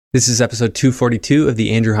This is episode 242 of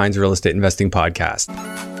the Andrew Hines Real Estate Investing Podcast.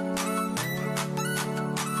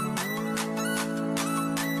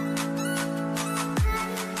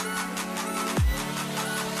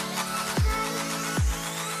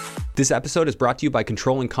 This episode is brought to you by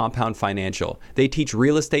Control and Compound Financial. They teach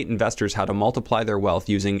real estate investors how to multiply their wealth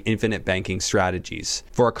using infinite banking strategies.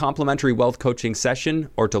 For a complimentary wealth coaching session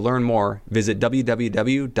or to learn more, visit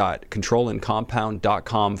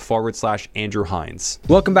www.controlandcompound.com/Andrew Hines.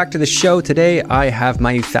 Welcome back to the show. Today I have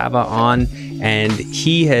Mayu Thava on, and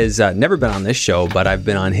he has never been on this show, but I've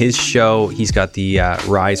been on his show. He's got the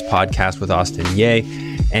Rise podcast with Austin Ye,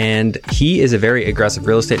 and he is a very aggressive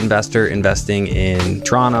real estate investor, investing in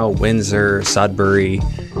Toronto, Windsor, Sudbury,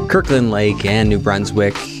 Kirkland Lake, and New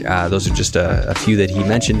Brunswick. Those are just a few that he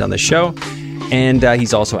mentioned on the show. And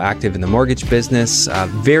he's also active in the mortgage business.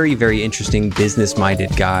 Very, very interesting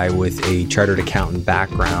business-minded guy with a chartered accountant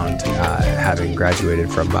background, having graduated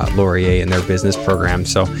from Laurier and their business program.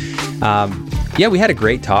 So, yeah, we had a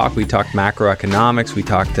great talk. We talked macroeconomics. We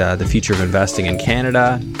talked the future of investing in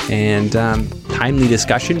Canada, and timely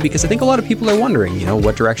discussion, because I think a lot of people are wondering,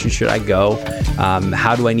 what direction should I go?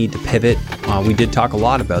 How do I need to pivot? We did talk a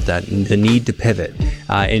lot about that, the need to pivot.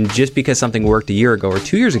 And just because something worked a year ago or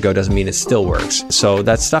 2 years ago doesn't mean it still works. So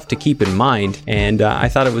that's stuff to keep in mind. And I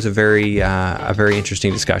thought it was a very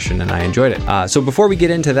interesting discussion, and I enjoyed it. So before we get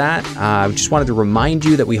into that, I just wanted to remind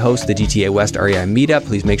you that we host the GTA West REI Meetup.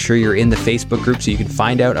 Please make sure you're in the Facebook group so you can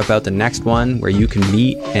find out about the next one, where you can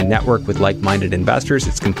meet and network with like-minded investors.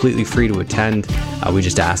 It's completely free to attend. We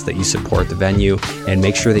just ask that you support the venue and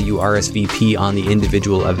make sure that you RSVP on the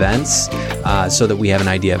individual events so that we have an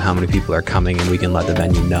idea of how many people are coming and we can let the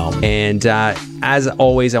venue know. And as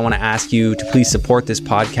always, I want to ask you to please support this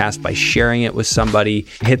podcast by sharing it with somebody.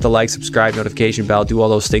 Hit the like, subscribe, notification bell, do all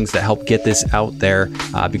those things that help get this out there,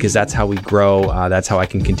 because that's how we grow. That's how I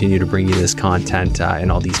can continue to bring you this content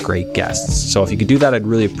and all these great guests. So if you could do that, I'd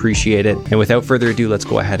really appreciate it. And without further ado, let's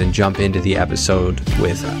go ahead and jump into the episode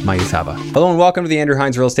with Mayu Thava. Hello and welcome to the Andrew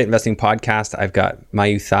Hines Real Estate Investing Podcast. I've got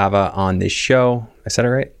Mayu Thava on this show. I said it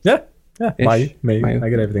right? Yeah. Mayu. I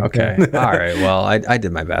get everything. Okay. All right. Well, I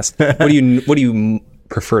did my best. What do you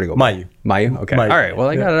prefer to go by? Mayu. Okay. Mayu. All right. Well,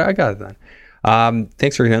 I got it then.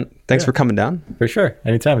 Thanks for coming down. For sure.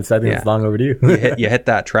 Anytime. I think it's long overdue. you hit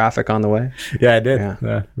that traffic on the way? Yeah, I did.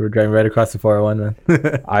 Yeah. We were driving right across the 401,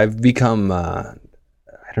 man. I've become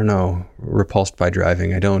repulsed by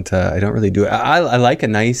driving. I don't really do it. I like a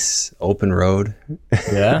nice open road.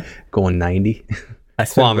 Yeah. Going 90. I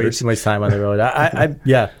spend way too much time on the road.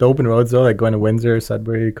 The open roads though, like going to Windsor,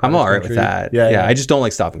 Sudbury. I'm all right with that. Yeah. I just don't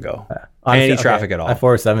like stop and go. Any traffic at all. I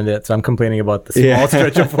 407'd it, so I'm complaining about the small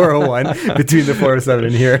stretch of 401 between the 407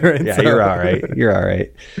 and here. You're all right. You're all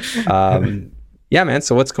right. Yeah, man.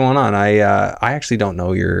 So what's going on? I actually don't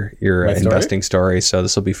know your investing story, so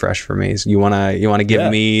this will be fresh for me. So you wanna give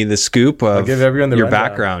me the scoop of give everyone your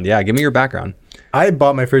background? Yeah, give me your background. I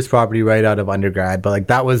bought my first property right out of undergrad, but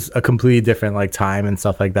that was a completely different time and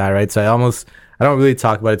stuff like that, right? So I don't really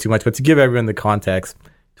talk about it too much, but to give everyone the context,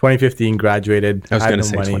 2015 graduated. I was going to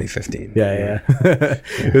say money. 2015. Yeah.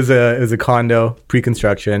 It was a condo,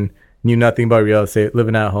 pre-construction, knew nothing about real estate,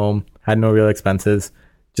 living at home, had no real expenses,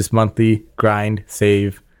 just monthly grind,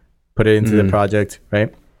 save, put it into the project,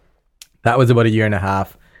 right? That was about a year and a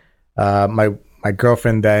half. My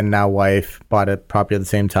girlfriend then, now wife, bought a property at the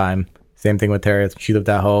same time. Same thing with her. She lived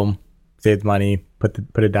at home, saved money, put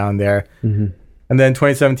it down there. Mm-hmm. And then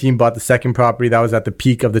 2017, bought the second property. That was at the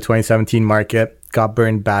peak of the 2017 market. Got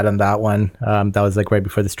burned bad on that one. That was right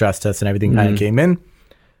before the stress test and everything kind of came in.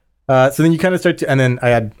 So then you kind of start to, and then I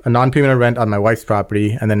had a non-payment of rent on my wife's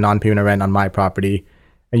property and then non-payment of rent on my property.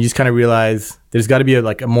 And you just kind of realize there's got to be a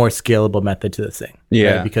more scalable method to this thing.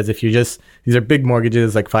 Yeah. Right? Because if you these are big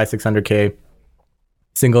mortgages, like $500,000-$600,000,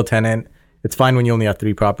 single tenant. It's fine when you only have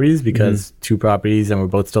 3 properties because 2 properties and we're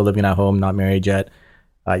both still living at home, not married yet.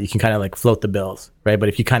 You can kind of float the bills, right? But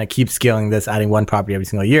if you kind of keep scaling this, adding 1 property every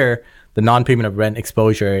single year, the non-payment of rent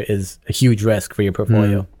exposure is a huge risk for your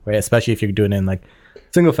portfolio, right? Especially if you're doing it in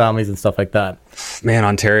single families and stuff like that. Man,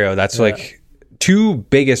 Ontario, that's 2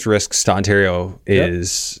 biggest risks to Ontario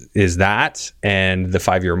is that and the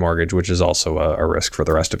 5-year mortgage, which is also a risk for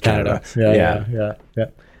the rest of Canada. Yeah.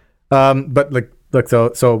 But look,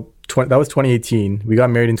 so that was 2018. We got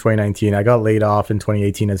married in 2019. I got laid off in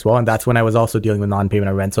 2018 as well. And that's when I was also dealing with non-payment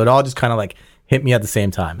of rent. So it all just kind of hit me at the same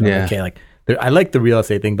time. I like the real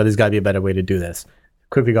estate thing, but there's got to be a better way to do this.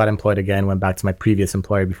 Quickly got employed again, went back to my previous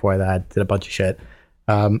employer before that, did a bunch of shit.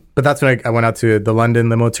 But that's when I went out to the London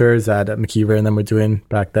limo tours that McKeever and them were doing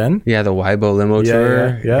back then. Yeah, the Weibo limo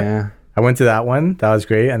tour. Yeah. I went to that one. That was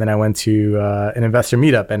great. And then I went to an investor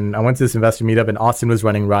meetup. And I went to this investor meetup, and Austin was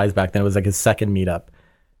running Rise back then. It was like his second meetup.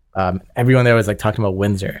 Everyone there was like talking about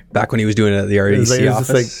Windsor. Back when he was doing it at the REC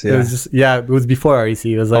office? It was before REC.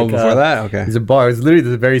 It was like... before that? Okay. It was a bar. It was literally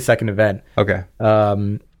the very second event. Okay.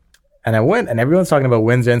 And I went, and everyone's talking about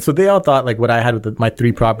Windsor. And so they all thought like what I had with my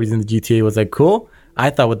 3 properties in the GTA was like cool. I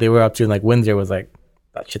thought what they were up to in like Windsor was like,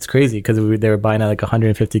 that shit's crazy, because they were buying at like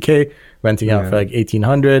 150K, renting out for like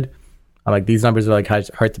 1,800. I'm like, these numbers are like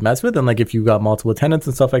hard to mess with. And like if you got multiple tenants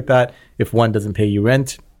and stuff like that, if one doesn't pay you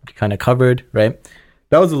rent, you're kind of covered, right?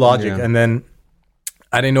 That was the logic. And then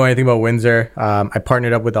I didn't know anything about Windsor. I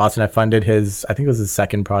partnered up with Austin. I funded his, I think it was his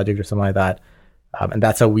second project or something like that. And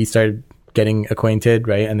that's how we started getting acquainted,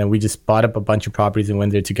 right? And then we just bought up a bunch of properties in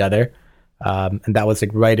Windsor together. And that was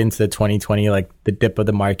like right into the 2020, like the dip of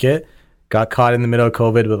the market. Got caught in the middle of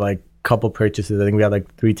COVID with like a couple purchases. I think we had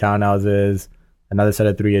like 3 townhouses, another set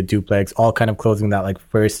of 3, a duplex, all kind of closing that like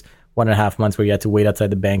first 1.5 months where you had to wait outside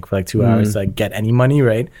the bank for like 2 hours to like get any money,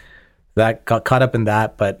 right? That got caught up in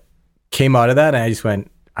that, but came out of that, and I just went,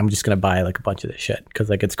 I'm just going to buy like a bunch of this shit because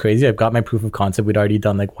like it's crazy. I've got my proof of concept. We'd already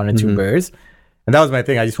done like 1 or 2 burrs. And that was my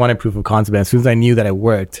thing. I just wanted proof of concept. And as soon as I knew that it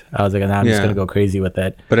worked, I was like, nah, I'm just going to go crazy with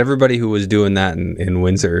it. But everybody who was doing that in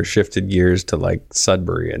Windsor shifted gears to like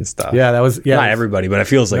Sudbury and stuff. Yeah, that was... Not everybody, but it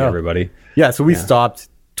feels like everybody. Yeah, so we stopped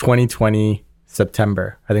 2020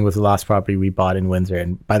 September, I think was the last property we bought in Windsor.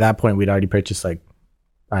 And by that point, we'd already purchased like,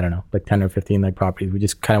 I don't know, like 10 or 15 like properties. We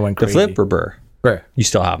just kind of went crazy. The flip or burr? Burr. You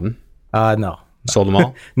still have them? No. Sold them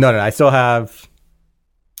all? No. I still have...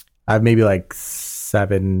 I have maybe like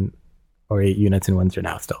 7 or 8 units in Windsor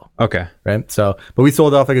now still. Okay. Right. So, but we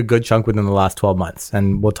sold off like a good chunk within the last 12 months,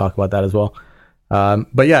 and we'll talk about that as well.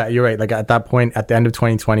 But yeah, you're right. Like at that point, at the end of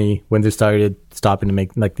 2020, Windsor started stopping to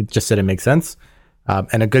make, like it just didn't make sense.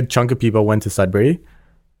 And a good chunk of people went to Sudbury.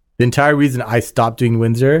 The entire reason I stopped doing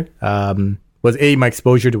Windsor was my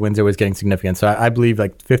exposure to Windsor was getting significant. So I believe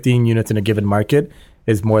like 15 units in a given market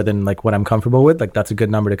is more than like what I'm comfortable with. Like that's a good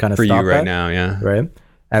number to kind of for stop you right at, now. Yeah. Right.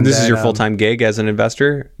 And this is your full-time gig as an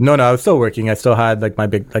investor? No, I was still working. I still had like my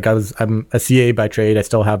big, like I'm a CA by trade. I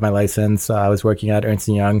still have my license. I was working at Ernst &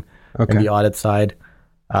 Young in the audit side.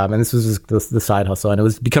 And this was just the side hustle, and it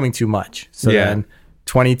was becoming too much. So then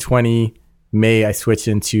 2020 May, I switched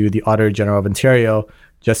into the Auditor General of Ontario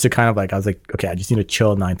just to kind of like, I was like, okay, I just need to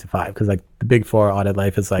chill 9 to 5. Cause like the big 4 audit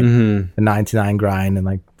life is like a 9 to 9 grind and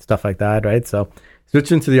like stuff like that. Right. So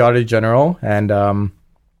switched into the Auditor General, and,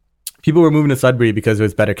 people were moving to Sudbury because it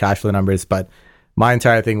was better cash flow numbers. But my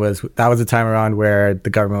entire thing was, that was a time around where the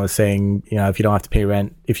government was saying, you know, if you don't have to pay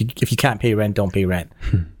rent, if you can't pay rent, don't pay rent.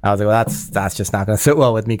 I was like, well, that's just not going to sit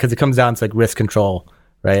well with me, because it comes down to like risk control,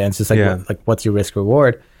 right? And it's just like, what's your risk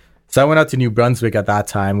reward? So I went out to New Brunswick at that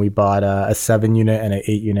time. We bought a 7 unit and an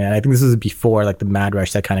 8 unit. And I think this was before like the mad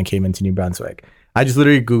rush that kind of came into New Brunswick. I just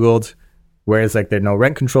literally Googled where is like there's no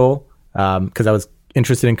rent control, because I was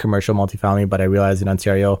interested in commercial multifamily, but I realized in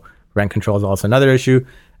Ontario, rent control is also another issue.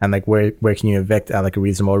 And like where can you evict at like a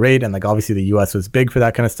reasonable rate? And like obviously the US was big for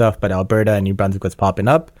that kind of stuff, but Alberta and New Brunswick was popping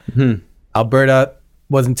up. Alberta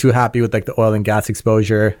wasn't too happy with like the oil and gas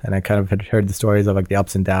exposure, and I kind of had heard the stories of like the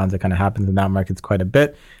ups and downs that kind of happens in that market quite a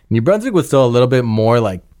bit. New Brunswick was still a little bit more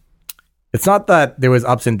like, it's not that there was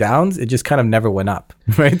ups and downs, it just kind of never went up,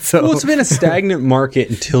 right? So well, it's been a stagnant market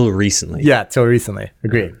until recently. Yeah, till recently.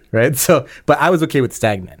 Agreed, right? So, but I was okay with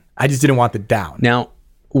stagnant. I just didn't want the down. Now,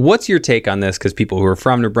 what's your take on this? Because people who are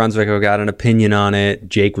from New Brunswick have got an opinion on it.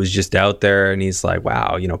 Jake was just out there and he's like,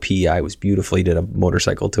 wow, you know, PEI was beautiful. He did a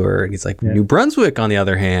motorcycle tour. And he's like, New Brunswick, on the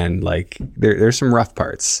other hand, like there's some rough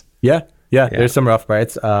parts. Yeah, there's some rough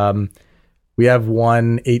parts. We have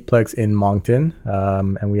 1 8-plex in Moncton,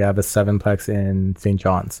 and we have a 7-plex in St.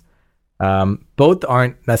 John's. Both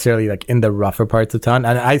aren't necessarily like in the rougher parts of town.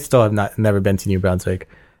 And I still have never been to New Brunswick.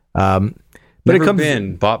 But never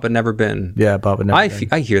been, bought but never been. Yeah, bought but never been.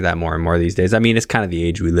 I hear that more and more these days. I mean, it's kind of the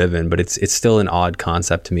age we live in, but it's still an odd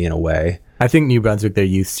concept to me in a way. I think New Brunswick, they're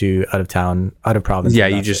used to out of town, out of province.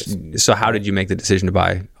 Yeah, so how did you make the decision to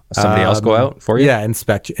buy? Somebody else go out for you? Yeah,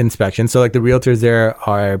 inspection. So like the realtors there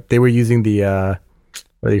they were using the,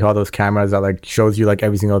 what do you call those cameras that like shows you like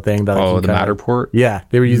every single thing. That, like, the Matterport? Yeah,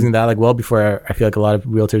 they were using that like well before I feel like a lot of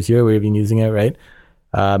realtors here were even using it, right?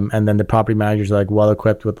 And then the property managers are like well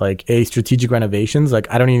equipped with like strategic renovations.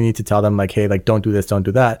 Like I don't even need to tell them like, hey, like don't do this, don't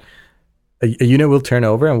do that. A unit will turn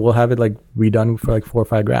over and we'll have it like redone for like $4 or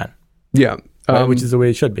 $5 grand. Yeah, right? Which is the way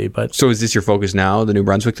it should be. But so is this your focus now, the New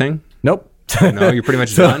Brunswick thing? Nope. No, you're pretty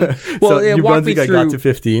much done. Well, so New Brunswick, I got to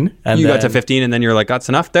 15. And you got to 15, and then you're like, that's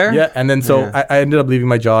enough there. Yeah, and then I ended up leaving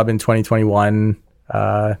my job in 2021.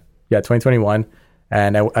 2021.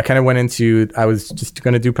 And I kind of went into, I was just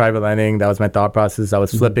going to do private lending. That was my thought process. I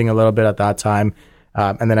was flipping a little bit at that time.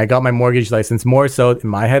 And then I got my mortgage license. More so in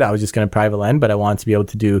my head, I was just going to private lend, but I wanted to be able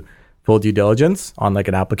to do full due diligence on like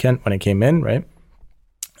an applicant when it came in, right?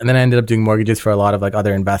 And then I ended up doing mortgages for a lot of like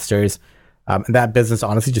other investors. And that business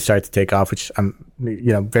honestly just started to take off, which I'm,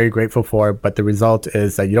 very grateful for. But the result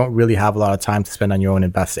is that you don't really have a lot of time to spend on your own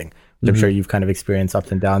investing. I'm sure you've kind of experienced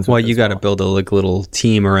ups and downs. Well, you got to build a little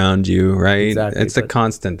team around you, right? Exactly. It's a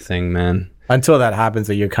constant thing, man. Until that happens,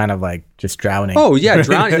 that you're kind of like just drowning. Oh yeah,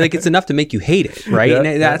 drowning. Like it's enough to make you hate it, right? Yeah,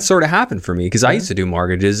 and that sort of happened for me because I used to do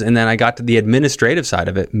mortgages, and then I got to the administrative side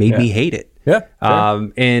of it, made me hate it. Yeah.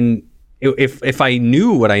 And if I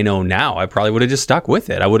knew what I know now, I probably would have just stuck with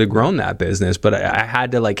it. I would have grown that business, but I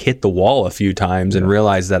had to like hit the wall a few times and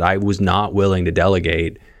realize that I was not willing to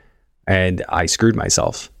delegate, and I screwed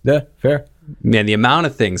myself. Yeah, fair. Man, the amount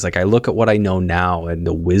of things, like I look at what I know now and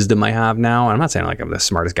the wisdom I have now, and I'm not saying like I'm the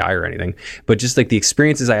smartest guy or anything, but just like the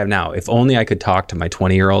experiences I have now, if only I could talk to my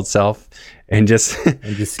 20-year-old self and just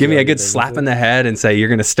give me a good slap in the head and say, you're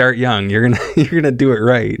going to start young. You're going to do it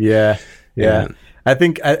right. Yeah. I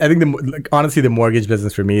think honestly, the mortgage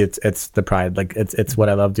business for me, it's the pride. Like it's what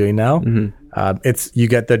I love doing now. It's you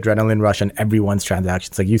get the adrenaline rush on everyone's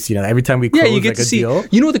transactions. Like you've seen it every time we close you get like to a see. deal.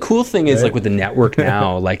 You know what the cool thing is, like with the network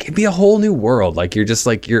now, like it'd be a whole new world. Like you're just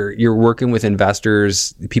like you're working with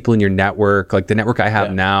investors, people in your network. Like the network I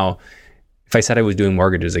have now. If I said I was doing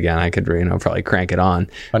mortgages again, I could probably crank it on.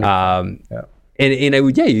 And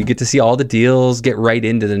you get to see all the deals, get right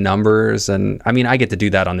into the numbers. And I mean, I get to do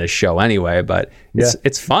that on this show anyway, but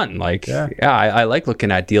it's fun. Like, I like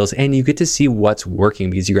looking at deals, and you get to see what's working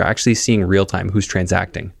because you're actually seeing real time who's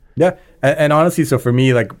transacting. Yeah. And honestly, so for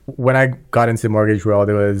me, like when I got into the mortgage world,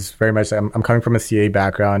 it was very much, I'm coming from a CA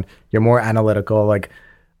background. You're more analytical. Like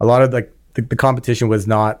a lot of like, the competition was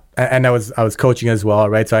not, and I was coaching as well,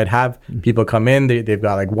 right? So I'd have people come in, they've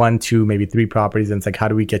got like 1, 2, maybe 3 properties, and it's like, how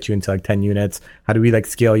do we get you into like 10 units? How do we like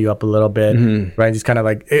scale you up a little bit, right? Just kind of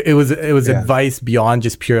like it was advice beyond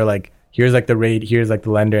just pure like, here's like the rate, here's like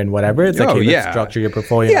the lender and whatever. It's like, let's structure your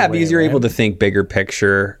portfolio. Yeah, because you're able to think bigger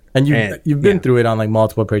picture, and you've been through it on like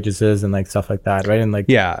multiple purchases and like stuff like that, right? And like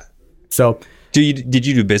so. Did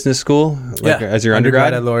you do business school as your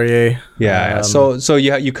undergrad at Laurier? Yeah. So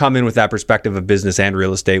you come in with that perspective of business and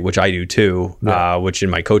real estate, which I do too, which in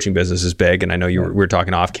my coaching business is big. And I know we're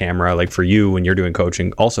talking off camera, like for you when you're doing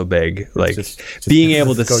coaching, also big, like just being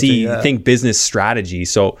able to think business strategy.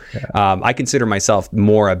 So I consider myself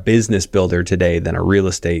more a business builder today than a real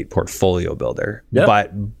estate portfolio builder,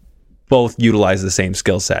 but both utilize the same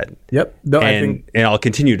skill set. Yep. No, and I'll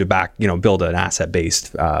continue to build an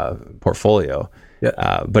asset-based portfolio.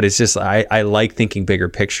 But it's just, I like thinking bigger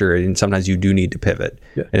picture, and sometimes you do need to pivot.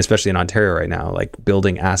 And especially in Ontario right now, like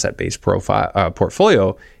building asset-based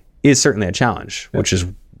portfolio is certainly a challenge, which is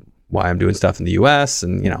why I'm doing stuff in the US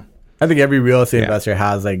and, I think every real estate investor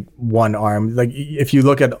has like one arm. Like if you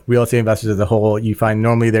look at real estate investors as a whole, you find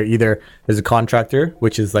normally there's a contractor,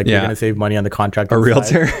 which is like you're going to save money on the contractor. A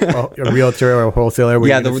realtor, a realtor or a wholesaler.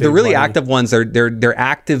 The really active ones, their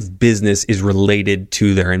active business is related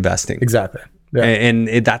to their investing. Exactly. Yeah. And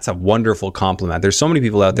that's a wonderful compliment. There's so many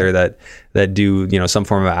people out there that do some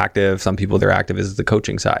form of active. Some people, their active is the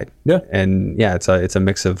coaching side. Yeah. And it's a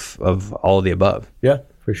mix of all of the above. Yeah,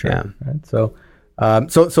 for sure. Yeah. Right. So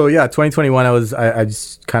 2021, I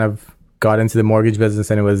just kind of got into the mortgage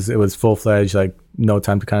business, and it was full fledged, like no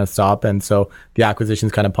time to kind of stop. And so the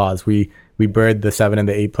acquisitions kind of paused. We bird the 7 and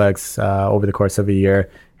the 8plex over the course of a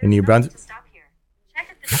year in New Brunswick. Stop here.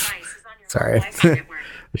 Check if the device is on your Sorry,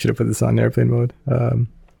 I should have put this on airplane mode.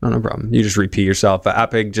 No problem. You just repeat yourself.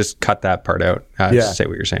 Apig, just cut that part out. Just say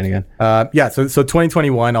what you're saying again. So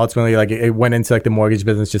 2021, ultimately, like it went into like the mortgage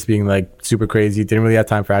business just being like super crazy. Didn't really have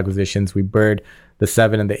time for acquisitions. We bird the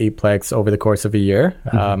 7 and the 8plex over the course of a year.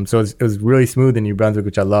 So it was really smooth in New Brunswick,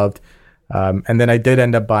 which I loved. And then I did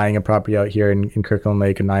end up buying a property out here in Kirkland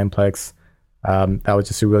Lake, a 9plex. That was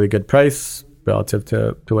just a really good price relative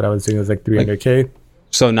to what I was doing. It was like $300K.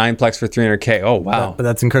 So 9plex for $300K. Oh, wow. But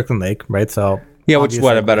that's in Kirkland Lake, right? So which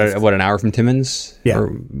about an hour from Timmins?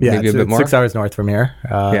 Or maybe a bit more? 6 hours north from here.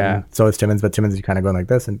 So it's Timmins, but Timmins, you're kind of going like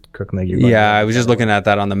this, and Kirkland Lake, I was just looking at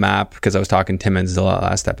that on the map because I was talking Timmins the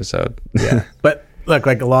last episode. But look,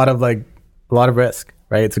 like a lot of risk,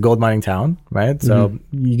 right? It's a gold mining town, right? So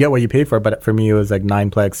you get what you pay for, but for me, it was like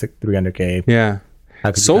 9plex, $300K. Yeah.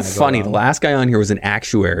 So funny. The last guy on here was an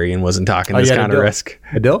actuary and wasn't talking this kind of risk.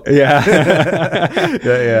 Adil? Yeah.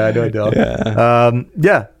 I know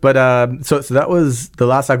Adil. But so that was the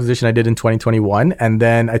last acquisition I did in 2021. And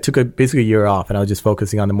then I took basically a year off, and I was just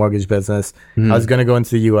focusing on the mortgage business. I was going to go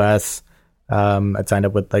into the US. I signed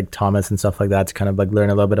up with like Thomas and stuff like that to kind of like learn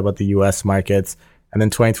a little bit about the US markets. And then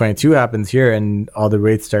 2022 happens here and all the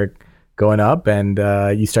rates start going up and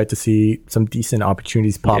you start to see some decent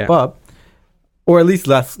opportunities pop up, or at least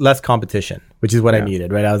less competition, which is what I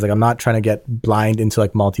needed, right? I was like, I'm not trying to get blind into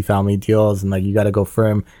like multifamily deals, and like you got to go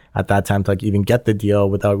firm at that time to like even get the deal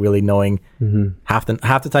without really knowing. Half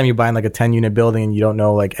the time you're buying like a 10 unit building and you don't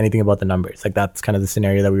know like anything about the numbers. Like that's kind of the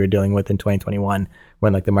scenario that we were dealing with in 2021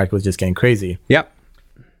 when like the market was just getting crazy. Yep.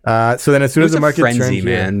 So then as soon as the market frenzy, turned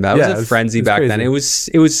man, here, that was a frenzy back then. It was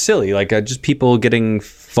silly, like just people getting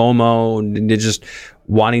FOMO and just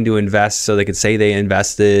wanting to invest so they could say they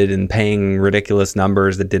invested and paying ridiculous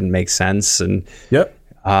numbers that didn't make sense. And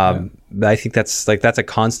I think that's a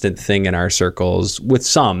constant thing in our circles with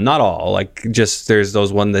some, not all. Like just there's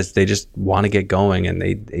those ones that they just want to get going and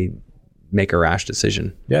they make a rash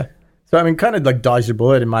decision. Yeah. So I mean, kind of like dodged a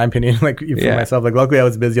bullet in my opinion. Like for myself, like luckily I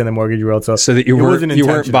was busy on the mortgage world, so that you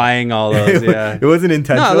weren't buying all those. It wasn't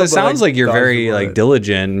intentional. No, it sounds like you're very like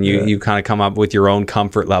diligent. You kind of come up with your own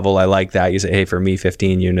comfort level. I like that. You say, hey, for me,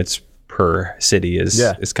 15 units per city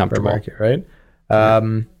is comfortable, per market, right?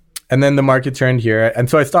 And then the market turned here, and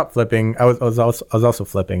so I stopped flipping. I was also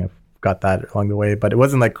flipping. I got that along the way, but it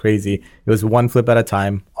wasn't like crazy. It was one flip at a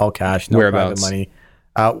time, all cash, no private money.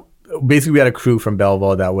 Basically, we had a crew from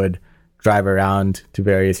Belleville that would drive around to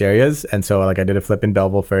various areas, and so like I did a flip in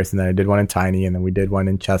Belleville first, and then I did one in Tiny, and then we did one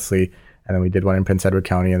in Chesley, and then we did one in Prince Edward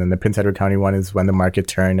County, and then the Prince Edward County one is when the market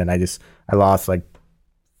turned, and I lost like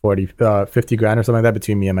 50 grand or something like that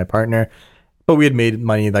between me and my partner, but we had made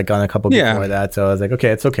money like on a couple before that, so I was like,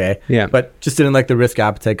 okay, it's okay, but just didn't like the risk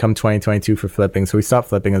appetite come 2022 for flipping, so we stopped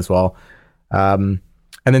flipping as well. And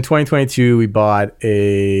then 2022 we bought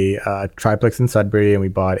a triplex in Sudbury, and we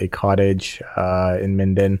bought a cottage in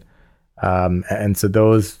Minden. And so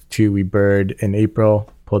those two we bird in April,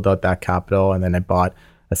 pulled out that capital, and then I bought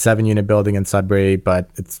a 7-unit building in Sudbury,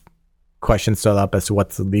 but it's questions still up as to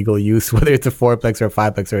what's the legal use, whether it's a 4-plex or a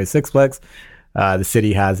 5-plex or a 6-plex. The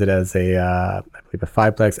city has it as I believe a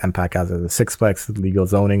 5-plex, MPAC has it as a 6-plex, legal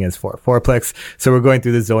zoning is for a 4-plex. So we're going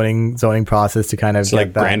through the zoning process to kind of get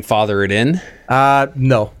like that. Grandfather it in?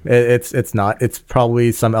 No, it's not. It's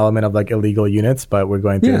probably some element of like illegal units, but we're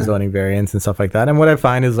going through the zoning variants and stuff like that. And what I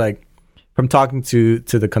find is like, from talking to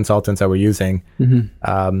the consultants that we're using,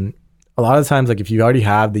 a lot of times, like if you already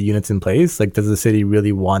have the units in place, like does the city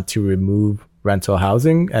really want to remove rental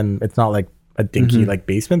housing? And it's not like a dinky like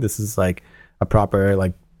basement. This is like a proper,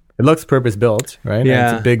 like it looks purpose built, right? Yeah,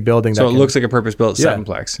 and it's a big building. So it looks like a purpose built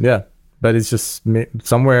 7-plex. Yeah, but it's just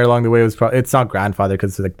somewhere along the way it was it's not grandfather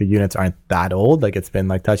because like the units aren't that old. Like it's been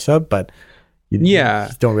like touched up, but. You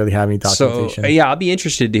just don't really have any documentation. So I'll be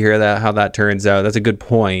interested to hear how that turns out. That's a good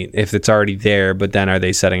point. If it's already there, but then are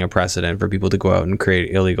they setting a precedent for people to go out and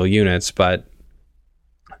create illegal units? But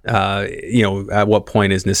at what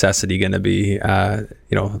point is necessity going to be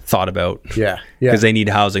thought about? Because they need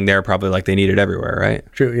housing there, probably like they need it everywhere, right?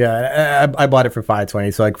 True. Yeah, I bought it for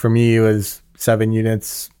 $520. So like for me, it was 7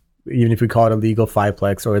 units. Even if we call it a legal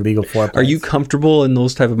 5-plex or a legal 4-plex. Are you comfortable in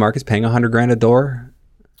those type of markets paying $100,000 a door?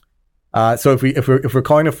 So if we're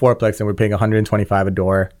calling a 4-plex and we're paying $125 a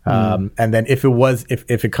door, and then if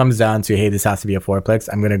it comes down to, hey, this has to be a 4-plex,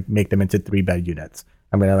 I'm going to make them into 3-bed units.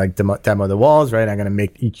 I'm going to like demo the walls, right? I'm going to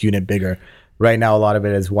make each unit bigger. Right now, a lot of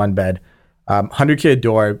it is 1 bed. $100K a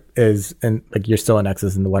door is, and like you're still in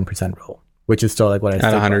excess in the 1% rule, which is still like what I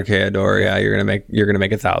said. At $100K a door, you're going to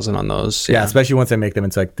make $1,000 on those. Yeah, especially once I make them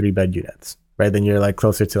into like 3-bed units, right? Then you're like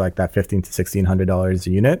closer to like that $1,500 to $1,600 a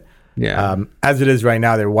unit. Yeah. As it is right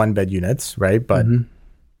now, they're 1-bed units, right? But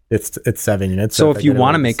it's 7 units. So if you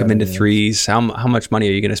want to make them into 3s, how much money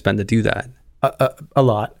are you going to spend to do that? A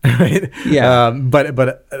lot, right? Yeah. But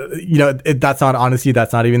that's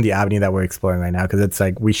not even the avenue that we're exploring right now, because it's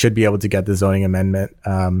like we should be able to get the zoning amendment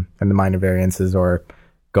and the minor variances, or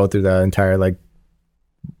go through the entire like.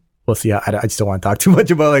 We'll see. I just don't want to talk too much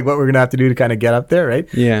about like what we're gonna have to do to kind of get up there, right?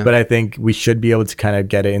 Yeah. But I think we should be able to kind of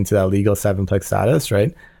get it into that legal 7-plex status,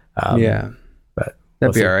 right? But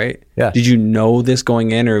that'd be all right. Yeah. Did you know this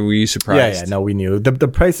going in, or were you surprised? Yeah. No, we knew the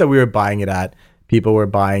price that we were buying it at. People were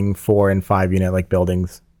buying 4 and 5 unit like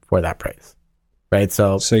buildings for that price, right?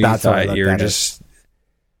 So you that's thought you're just.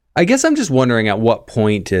 I guess I'm just wondering at what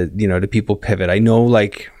point do people pivot? I know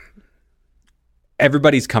like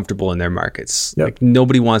everybody's comfortable in their markets. Yep. Like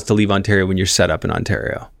nobody wants to leave Ontario when you're set up in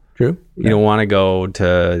Ontario. True. You don't want to go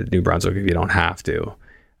to New Brunswick if you don't have to.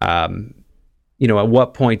 At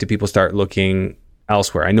what point do people start looking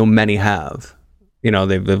elsewhere? I know many have.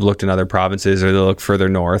 They've looked in other provinces, or they look further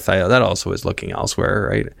north. That also is looking elsewhere,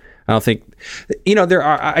 right? I don't think,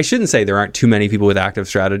 I shouldn't say there aren't too many people with active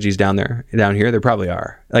strategies down here. There probably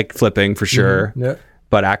are, like flipping for sure. Mm-hmm. Yeah.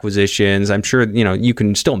 But acquisitions, I'm sure, you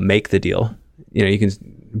can still make the deal. You can,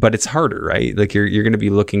 but it's harder, right? Like you're going to be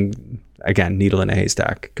looking, again, needle in a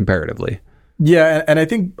haystack comparatively. Yeah. And I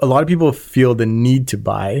think a lot of people feel the need to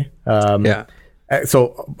buy.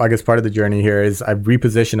 So I guess part of the journey here is I've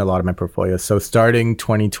repositioned a lot of my portfolios. So starting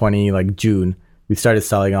 2020, like June, we started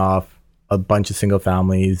selling off a bunch of single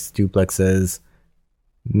families, duplexes.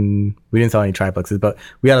 We didn't sell any triplexes, but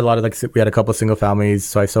we had a couple of single families.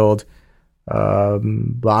 So I sold,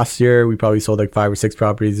 last year, we probably sold like 5 or 6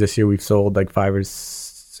 properties. This year, we've sold like 5 or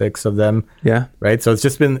 6 of them. Yeah. Right. So it's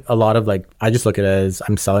just been a lot of like, I just look at it as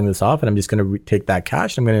I'm selling this off and I'm just going to take that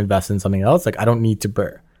cash. And I'm going to invest in something else. Like I don't need to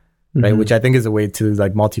burr. Right. Which I think is a way to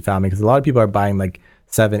like multifamily, because a lot of people are buying like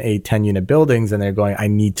 7, 8, 10 unit buildings and they're going, I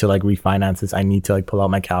need to like refinance this. I need to like pull out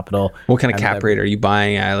my capital. What kind of cap rate are you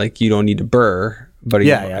buying at? Like you don't need to burr, but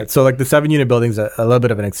yeah. So like the 7 unit buildings are a little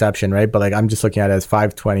bit of an exception, right? But like I'm just looking at it as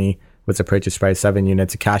 520 with the purchase price, 7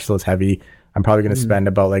 units. The cash flow is heavy. I'm probably going to spend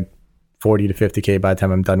about like 40 to 50K by the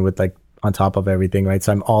time I'm done with like on top of everything, right?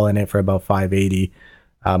 So I'm all in it for about 580.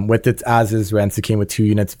 With its as is rents, it came with 2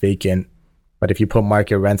 units vacant. But if you put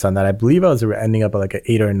market rents on that, I believe I was ending up at like an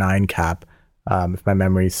 8 or 9 cap, if my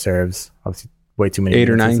memory serves. Obviously, way too many.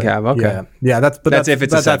 8 or 9 cap. Okay. Yeah. That's if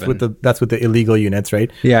it's a 7. That's with the illegal units,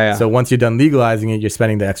 right? Yeah. So once you're done legalizing it, you're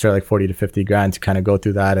spending the extra like 40 to 50 grand to kind of go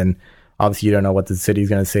through that, and obviously you don't know what the city's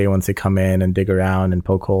going to say once they come in and dig around and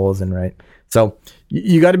poke holes and right. So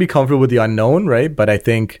you got to be comfortable with the unknown, right? But I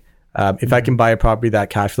think if I can buy a property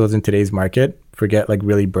that cash flows in today's market, forget like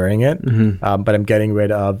really burning it. But I'm getting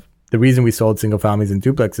rid of. The reason we sold single families and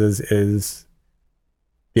duplexes is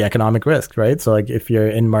the economic risk, right? So like if you're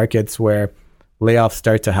in markets where layoffs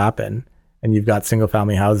start to happen and you've got single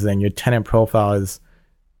family houses and your tenant profile is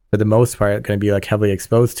for the most part going to be like heavily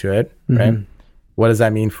exposed to it, right? What does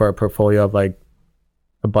that mean for a portfolio of like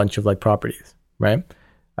a bunch of like properties, right?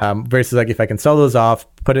 Versus like if I can sell those off,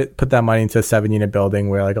 put that money into a 7 unit building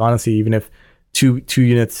where like honestly, even if two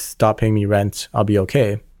units stop paying me rent, I'll be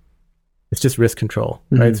okay. It's just risk control,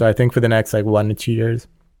 right? So I think for the next like 1 to 2 years,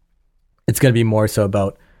 it's going to be more so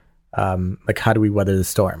about like how do we weather the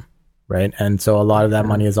storm, right? And so a lot of that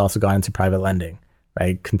money has also gone into private lending,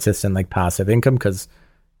 right? Consistent like passive income, because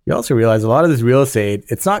you also realize a lot of this real estate,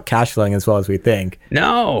 it's not cash flowing as well as we think.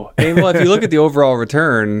 No. Well, if you look at the overall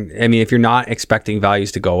return, if you're not expecting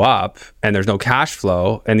values to go up and there's no cash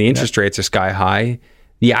flow and the interest rates are sky high,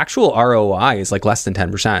 the actual ROI is like less than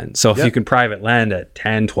 10%. So if you can private lend at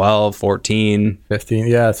 10, 12, 14, 15.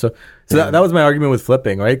 Yeah. So that was my argument with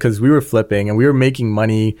flipping, right? Because we were flipping and we were making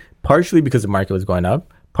money partially because the market was going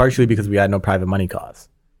up, partially because we had no private money costs,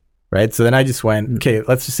 right? So then I just went, okay,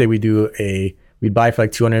 let's just say we'd buy for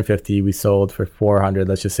like 250. We sold for 400,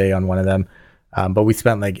 let's just say on one of them. But we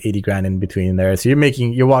spent like 80 grand in between there. So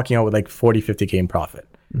you're walking out with like 40, 50K in profit.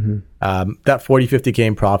 That 40, 50K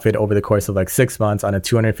in profit over the course of like 6 months on a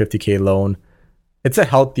 250K loan, it's a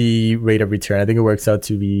healthy rate of return. I think it works out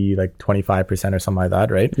to be like 25% or something like that,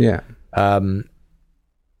 right? Yeah.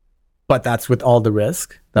 But that's with all the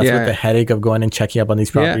risk. That's with the headache of going and checking up on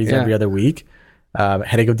these properties every other week.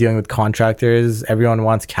 Headache of dealing with contractors. Everyone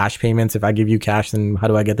wants cash payments. If I give you cash, then how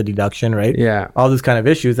do I get the deduction, right? Yeah. All those kind of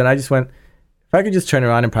issues. And I just went, if I could just turn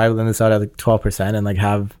around and private lend this out at like 12% and like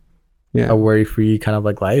have a worry-free kind of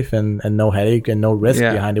like life and no headache and no risk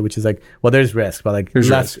behind it, which is like, well, there's risk, but like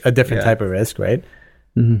that's a different type of risk, right?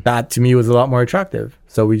 That to me was a lot more attractive.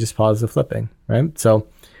 So we just paused the flipping, right? So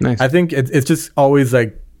I think it's just always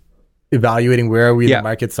like evaluating where are we in the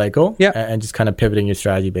market cycle and just kind of pivoting your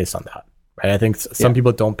strategy based on that, right? I think some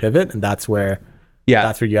people don't pivot, and that's where you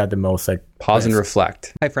had the most like pause and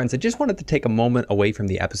reflect. Hi friends, I just wanted to take a moment away from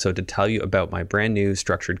the episode to tell you about my brand new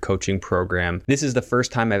structured coaching program. This is the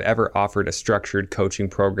first time I've ever offered a structured coaching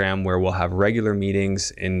program where we'll have regular meetings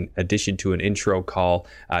in addition to an intro call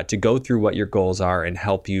to go through what your goals are and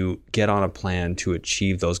help you get on a plan to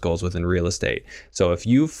achieve those goals within real estate. So if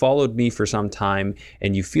you've followed me for some time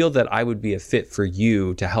and you feel that I would be a fit for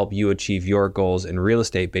you to help you achieve your goals in real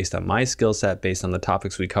estate based on my skill set, based on the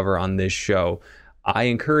topics we cover on this show, I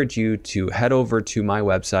encourage you to head over to my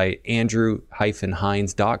website,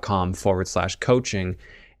 andrew-hines.com/coaching,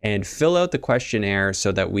 and fill out the questionnaire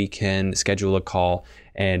so that we can schedule a call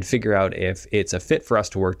and figure out if it's a fit for us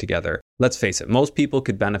to work together. Let's face it, most people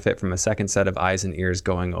could benefit from a second set of eyes and ears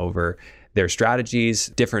going over their strategies,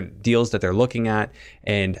 different deals that they're looking at,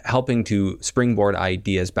 and helping to springboard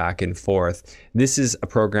ideas back and forth. This is a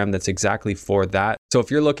program that's exactly for that. So if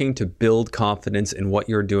you're looking to build confidence in what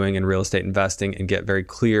you're doing in real estate investing and get very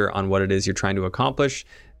clear on what it is you're trying to accomplish,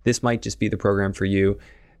 this might just be the program for you.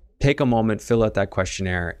 Take a moment, fill out that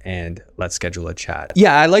questionnaire, and let's schedule a chat.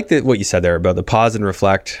 Yeah, I like what you said there about the pause and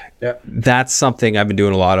reflect. Yeah. That's something I've been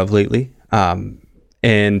doing a lot of lately.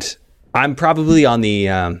 And I'm probably on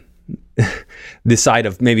the the side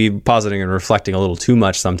of maybe pausing and reflecting a little too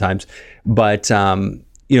much sometimes. But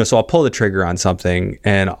so I'll pull the trigger on something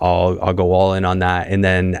and I'll go all in on that. And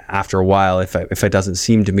then after a while, if it doesn't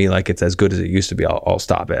seem to me like it's as good as it used to be, I'll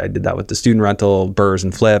stop it. I did that with the student rental, burrs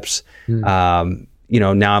and flips. Now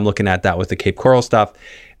I'm looking at that with the Cape Coral stuff.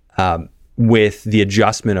 With the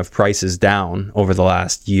adjustment of prices down over the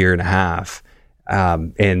last year and a half,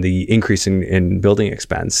 and the increase in building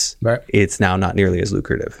expense, right, it's now not nearly as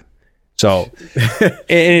lucrative. So and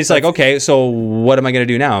it's like, okay, so what am I going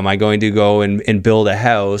to do now? Am I going to go and build a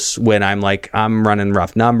house when I'm running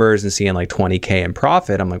rough numbers and seeing like 20K in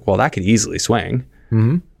profit? I'm like, well, that could easily swing.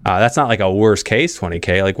 Mm-hmm. That's not like a worst case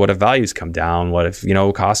 20K. Like, what if values come down? What if,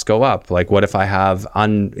 costs go up? Like, what if I have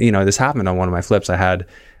this happened on one of my flips. I had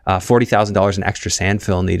 $40,000 in extra sand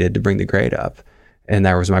fill needed to bring the grade up, and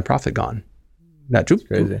there was my profit gone.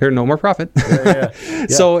 There's no more profit. Yeah.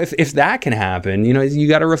 So if that can happen, you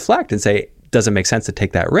got to reflect and say, does it make sense to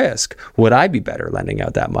take that risk? Would I be better lending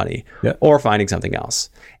out that money or finding something else?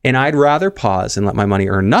 And I'd rather pause and let my money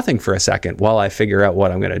earn nothing for a second while I figure out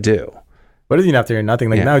what I'm going to do. What does you have to earn nothing?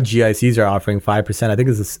 Like now GICs are offering 5%. I think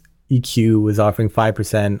this EQ was offering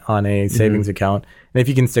 5% on a savings account. And if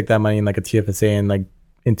you can stick that money in like a TFSA and like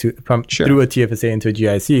through a TFSA into a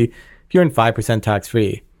GIC, if you earn 5% tax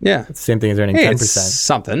free, it's the same thing as earning 10%. It's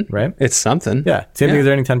something, right? It's something. Yeah, same thing as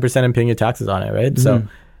earning 10% and paying your taxes on it, right? So,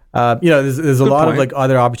 there's a lot of like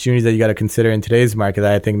other opportunities that you got to consider in today's market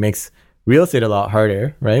that I think makes real estate a lot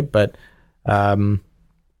harder, right? But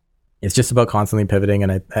it's just about constantly pivoting,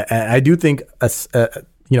 and I do think,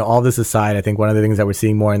 all this aside, I think one of the things that we're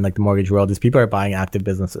seeing more in like the mortgage world is people are buying active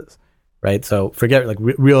businesses. Right. So forget like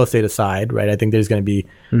real estate aside, right? I think there's going to be,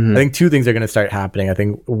 I think two things are going to start happening. I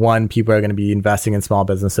think one, people are going to be investing in small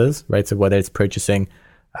businesses, right? So whether it's purchasing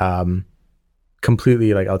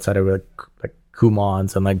completely like outside of like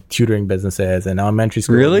Kumons and like tutoring businesses and elementary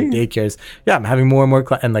school and daycares. Yeah. I'm having more and more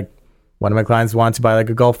and like one of my clients wants to buy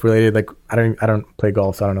like a golf related, like I don't play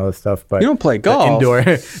golf, so I don't know this stuff, but you don't play golf,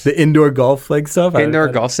 the indoor golf like stuff,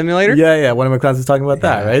 golf simulator. Yeah. One of my clients was talking about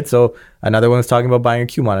that, right? So another one was talking about buying a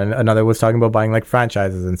Kumon, and another was talking about buying like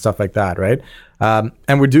franchises and stuff like that, right?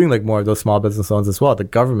 And we're doing like more of those small business loans as well. The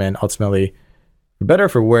government ultimately, for better or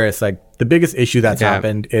for worse, like the biggest issue that's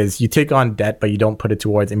happened is you take on debt, but you don't put it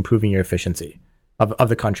towards improving your efficiency of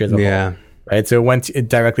the country as a whole. Right. So it went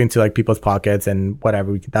directly into like people's pockets and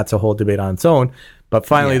whatever. That's a whole debate on its own. But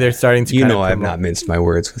finally, they're starting to I have not minced my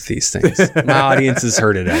words with these things. My audience has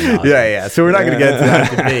heard it. Yeah. So we're not going to get into that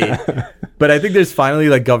debate. But I think there's finally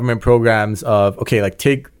like government programs of, okay, like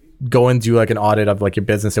go and do like an audit of like your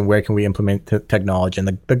business and where can we implement technology.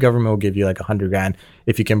 And the government will give you like $100,000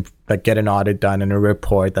 if you can like get an audit done and a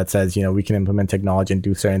report that says, we can implement technology and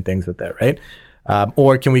do certain things with it. Right.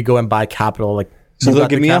 Or can we go and buy capital like, so they'll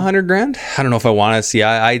give me $100,000? I don't know if I want to see.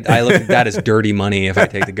 I look at that as dirty money. If I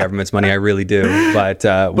take the government's money, I really do. But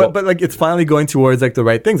like it's finally going towards like the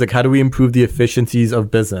right things. Like how do we improve the efficiencies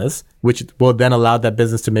of business, which will then allow that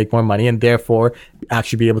business to make more money and therefore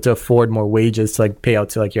actually be able to afford more wages to like pay out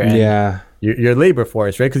to like your your labor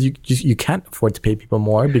force, right? Because you can't afford to pay people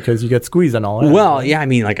more because you get squeezed on all that. Well, right? Yeah, I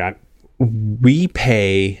mean, like we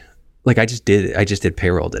pay. Like I just did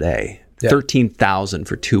payroll today. $13,000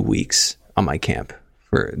 for 2 weeks. On my camp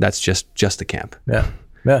that's just the camp.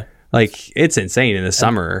 Yeah. Like it's insane in the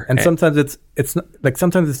summer. And sometimes it's not, like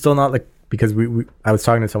sometimes it's still not like, because I was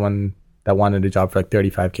talking to someone that wanted a job for like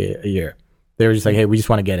 $35K a year. They were just like, hey, we just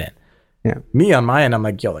want to get in. Yeah. Me on my end, I'm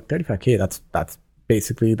like, yo, like $35K, that's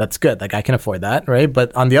basically, that's good. Like I can afford that, right?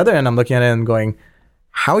 But on the other end, I'm looking at it and going,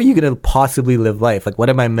 how are you going to possibly live life? Like, what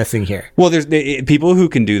am I missing here? Well, there's people who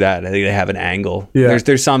can do that. I think they have an angle. Yeah.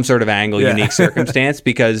 There's some sort of angle, unique circumstance,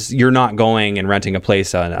 because you're not going and renting a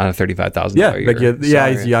place on a $35,000 year. Like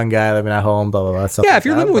he's a young guy living at home, blah, blah, blah. Stuff if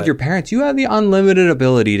you're living with your parents, you have the unlimited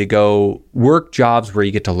ability to go work jobs where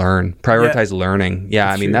you get to learn, prioritize learning.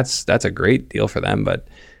 Yeah, I mean, that's a great deal for them. But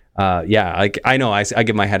like I know I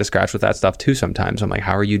give my head a scratch with that stuff too sometimes. I'm like,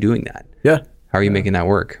 how are you doing that? Yeah. How are you making that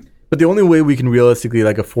work? But the only way we can realistically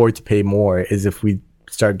like afford to pay more is if we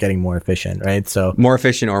start getting more efficient, right? So more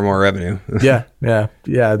efficient or more revenue. Yeah.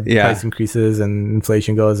 Price increases and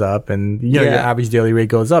inflation goes up, and your average daily rate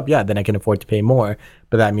goes up. Yeah, then I can afford to pay more.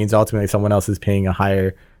 But that means ultimately someone else is paying a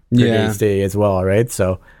higher per day stay as well, right?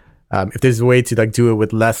 So if there's a way to like do it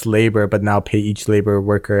with less labor, but now pay each labor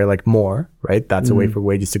worker like more, right? That's a way for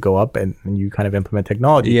wages to go up, and you kind of implement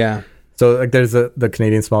technology. Yeah. So like there's the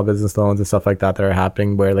Canadian small business loans and stuff like that are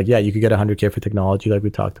happening where like, yeah, you could get 100K for technology like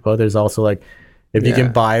we talked about. There's also like, if you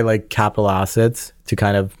can buy like capital assets to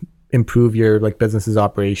kind of improve your like business's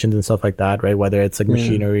operations and stuff like that, right? Whether it's like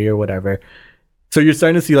machinery or whatever. So you're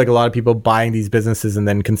starting to see like a lot of people buying these businesses and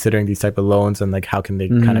then considering these type of loans and like how can they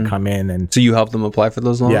kind of come in. And so you help them apply for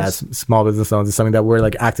those loans? Yeah, small business loans is something that we're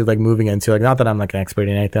like active like moving into. Like not that I'm like an expert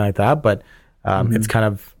in anything like that, but it's kind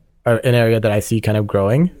of an area that I see kind of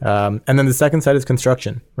growing. And then the second side is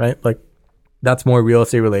construction, right? Like that's more real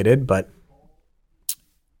estate related, but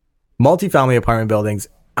multifamily apartment buildings,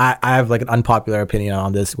 I have like an unpopular opinion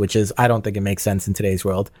on this, which is I don't think it makes sense in today's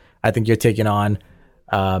world. I think you're taking on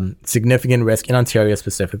significant risk in Ontario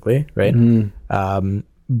specifically, right?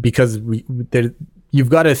 Because you've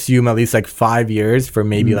got to assume at least like 5 years for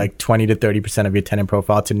maybe like 20 to 30% of your tenant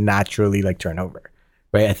profile to naturally like turn over,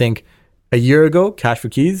 right? I think a year ago, cash for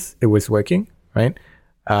keys, it was working, right?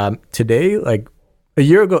 Today, like a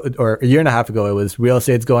year ago or a year and a half ago, it was real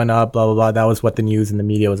estate's going up, blah, blah, blah. That was what the news and the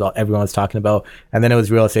media was everyone was talking about. And then it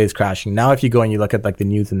was real estate's crashing. Now, if you go and you look at like the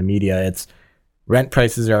news and the media, it's rent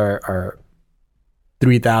prices are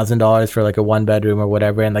 $3,000 for like a 1-bedroom or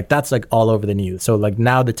whatever. And like, that's like all over the news. So like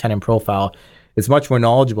now the tenant profile is much more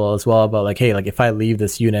knowledgeable as well about like, hey, like if I leave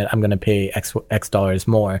this unit, I'm going to pay X dollars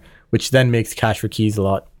more, which then makes cash for keys a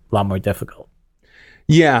lot more difficult.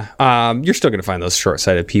 Yeah, you're still going to find those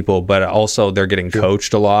short-sighted people, but also they're getting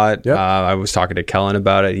coached a lot. Yep. I was talking to Kellen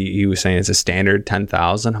about it. He was saying it's a standard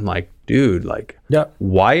 10,000. I'm like, dude, like,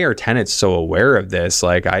 why are tenants so aware of this?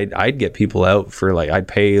 Like, I'd get people out for like, I'd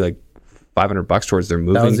pay like $500 towards their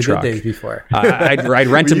moving that was the truck. good days before. I'd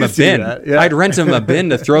rent them a bin. I'd rent them a bin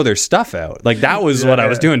to throw their stuff out. Like that was what I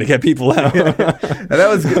was doing to get people out. And that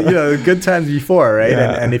was good times before, right?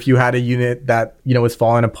 Yeah. And if you had a unit that was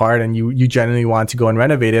falling apart and you genuinely want to go and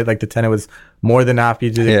renovate it, like the tenant was more than happy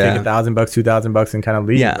to take $1,000, $2,000 and kind of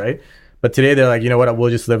leave, right? But today they're like, you know what? We'll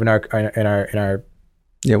just live in our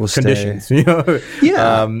we'll conditions, stay.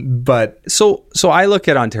 But so I look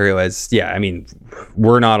at Ontario as, I mean,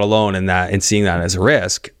 we're not alone in that and seeing that as a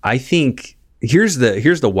risk. I think here's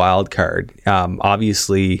the wild card.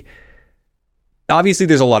 Obviously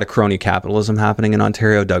there's a lot of crony capitalism happening in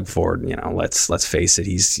Ontario. Doug Ford, let's face it,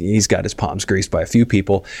 he's got his palms greased by a few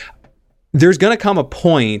people. There's going to come a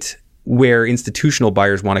point where institutional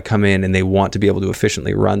buyers want to come in and they want to be able to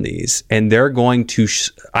efficiently run these. And they're going to,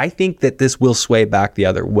 I think that this will sway back the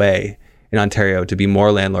other way in Ontario to be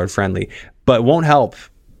more landlord friendly, but it won't help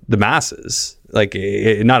the masses. Like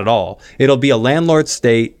not at all. It'll be a landlord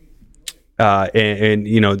state. So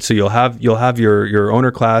you'll have your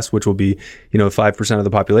owner class, which will be, 5% of the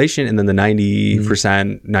population. And then the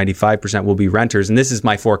 90%, 95% will be renters. And this is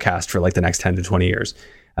my forecast for like the next 10 to 20 years.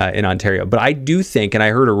 In Ontario. But I do think, and I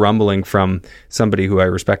heard a rumbling from somebody who I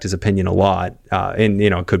respect his opinion a lot, and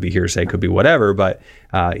it could be hearsay, could be whatever, but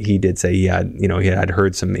he did say he had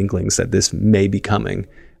heard some inklings that this may be coming,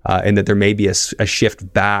 and that there may be a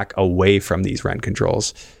shift back away from these rent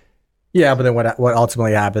controls. Yeah, but then what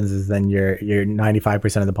ultimately happens is then your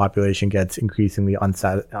 95% of the population gets increasingly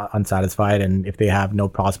unsatisfied, and if they have no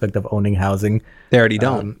prospect of owning housing, they already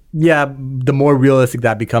don't. The more realistic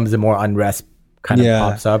that becomes, the more unrest kind of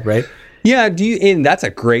pops up, right? Yeah. And that's a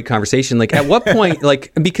great conversation. Like at what point,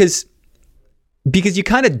 like, because you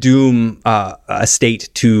kind of doom a state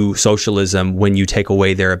to socialism when you take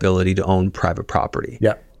away their ability to own private property.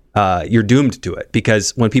 Yeah. You're doomed to it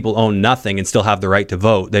because when people own nothing and still have the right to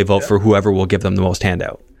vote, they vote for whoever will give them the most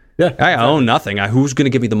handout. Yeah. I own nothing. Who's going to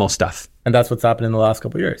give me the most stuff? And that's what's happened in the last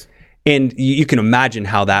couple of years. And you can imagine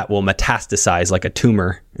how that will metastasize like a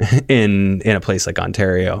tumor in a place like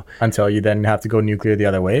Ontario. Until you then have to go nuclear the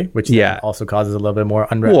other way, which then also causes a little bit more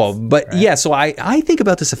unrest. Well, but right? So I think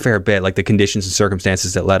about this a fair bit, like the conditions and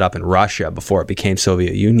circumstances that led up in Russia before it became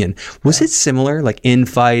Soviet Union. Was it similar? Like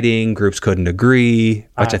infighting, groups couldn't agree,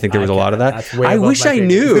 which I think there was a lot of that. I wish I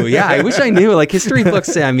knew. I wish I knew. Like history books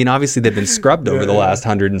say, I mean, obviously they've been scrubbed over the last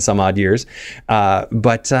 100 and some odd years.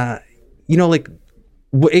 Like,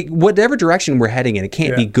 whatever direction we're heading in, it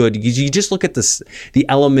can't be good. You just look at the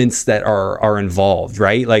elements that are involved,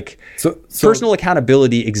 right? Like so personal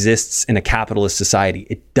accountability exists in a capitalist society.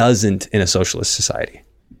 It doesn't in a socialist society.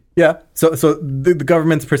 Yeah. So the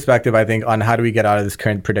government's perspective, I think, on how do we get out of this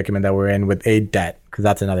current predicament that we're in with debt, because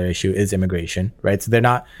that's another issue, is immigration, right? So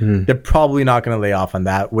they're probably not going to lay off on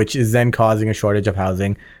that, which is then causing a shortage of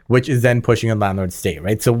housing, which is then pushing a landlord state,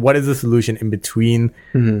 right? So what is the solution in between?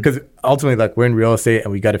 Because ultimately, like, we're in real estate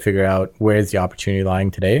and we got to figure out where is the opportunity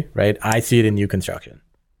lying today, right? I see it in new construction,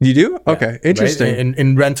 You do? Okay, interesting. Right?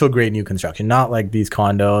 In rental grade new construction, not like these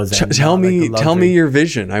condos. And Tell not, me, like, the tell me luxury. your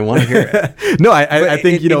vision. I want to hear it. No, I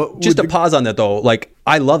think just to pause on that though. Like,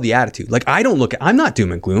 I love the attitude. Like, I'm not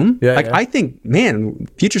doom and gloom. Yeah, like, yeah. I think, man,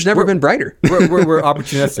 future's never been brighter. we're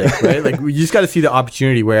opportunistic, right? Like, you just got to see the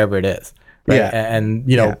opportunity wherever it is, right? Yeah. And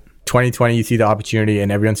 2020, you see the opportunity,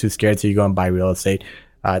 and everyone's too scared, so you go and buy real estate.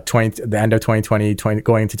 The end of 2020,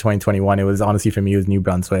 going into 2021, it was honestly for me, it was New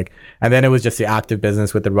Brunswick, and then it was just the active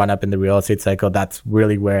business with the run up in the real estate cycle. That's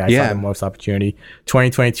really where I saw the most opportunity.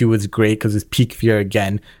 2022 was great because it's peak fear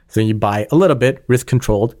again, so you buy a little bit risk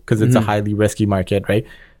controlled because it's a highly risky market, right?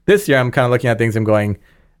 This year, I'm kind of looking at things. I'm going,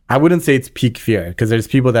 I wouldn't say it's peak fear because there's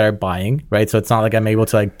people that are buying, right? So it's not like I'm able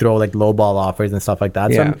to like throw like low ball offers and stuff like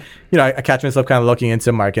that. So I catch myself kind of looking into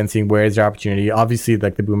the market and seeing where is the opportunity. Obviously,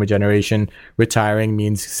 like the boomer generation retiring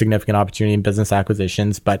means significant opportunity in business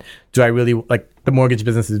acquisitions. But do I really like the mortgage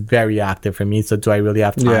business is very active for me? So do I really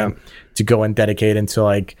have time to go and dedicate into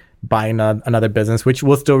like buying another business, which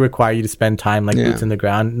will still require you to spend time like boots in the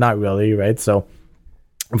ground? Not really, right? So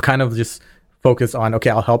I'm kind of just focus on,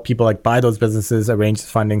 okay, I'll help people like buy those businesses, arrange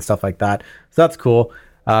funding, stuff like that. So that's cool.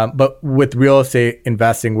 But with real estate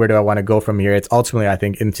investing, where do I want to go from here? It's ultimately, I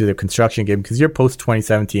think, into the construction game because you're post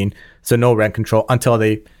 2017. So no rent control until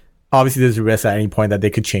obviously there's a risk at any point that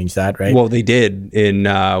they could change that, right? Well, they did in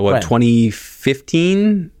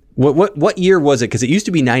 2015? What year was it? Because it used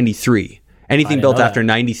to be 93. Anything built after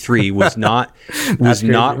 93 was not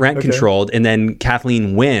rent controlled. And then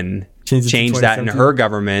Kathleen Wynne changed that in her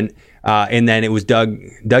government. And then it was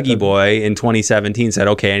Dougie Boy in 2017 said,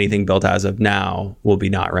 okay, anything built as of now will be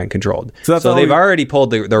not rent controlled. So they've already pulled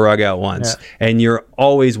the rug out once. And you're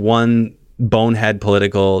always one bonehead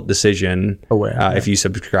political decision away, if you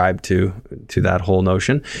subscribe to that whole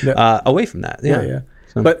notion, away from that.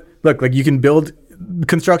 So. But look, like you can build...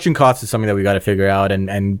 Construction costs is something that we got to figure out,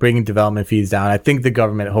 and bringing development fees down. I think the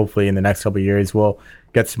government, hopefully in the next couple of years, will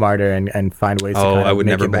get smarter and find ways to kind of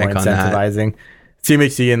make it more incentivizing.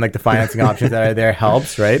 CMHC and like the financing options that are there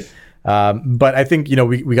helps, right? But I think,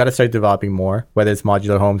 we got to start developing more, whether it's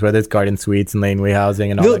modular homes, whether it's garden suites and laneway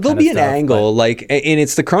housing and all that. There'll be an angle, and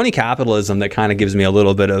it's the crony capitalism that kind of gives me a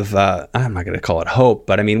little bit of, I'm not going to call it hope,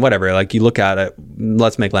 but I mean, whatever, like you look at it,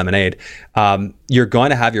 let's make lemonade. You're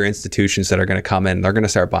going to have your institutions that are going to come in, they're going to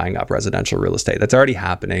start buying up residential real estate. That's already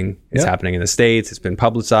happening. It's happening in the States. It's been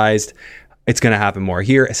publicized. It's going to happen more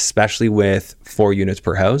here, especially with 4 units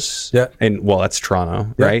per house. Yeah. And that's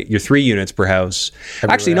Toronto, right? You're 3 units per house.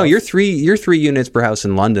 Actually, no, you're 3 units per house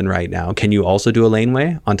in London right now. Can you also do a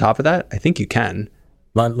laneway on top of that? I think you can.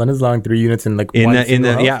 London's allowing 3 units in like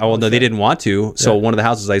no, they didn't want to. So one of the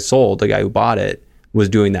houses I sold, the guy who bought it was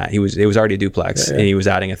doing that. It was already a duplex and he was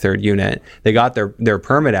adding a 3rd unit. They got their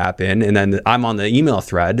permit app in, and then I'm on the email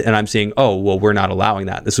thread and I'm seeing, we're not allowing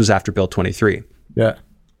that. This was after Bill 23. Yeah.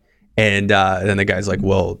 And then the guy's like,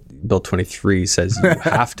 well, Bill 23 says you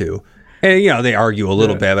have to. And, they argue a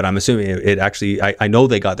little bit, but I'm assuming it actually, I know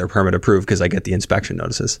they got their permit approved because I get the inspection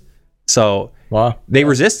notices. So they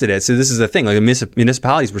resisted it. So this is the thing. Like the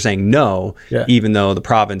municipalities were saying no, even though the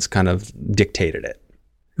province kind of dictated it.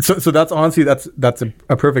 So that's honestly, that's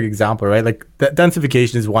a perfect example, right? Like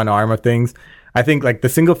densification is one arm of things. I think like the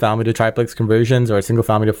single family to triplex conversions or single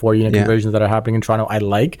family to 4 unit conversions that are happening in Toronto, I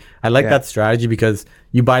like that strategy because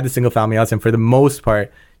you buy the single family house and for the most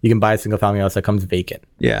part, you can buy a single family house that comes vacant.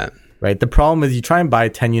 Yeah. Right. The problem is you try and buy a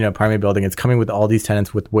 10 unit apartment building. It's coming with all these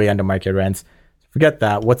tenants with way under market rents. Forget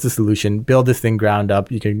that. What's the solution? Build this thing ground up.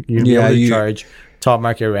 You can be able to charge top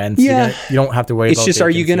market rents. You don't have to worry about it's just, vacancy.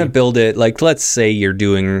 Are you going to build it? Like, let's say you're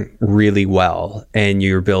doing really well and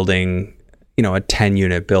you're building, a 10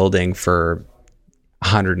 unit building for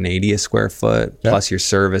 180 a square foot plus your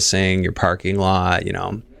servicing, your parking lot,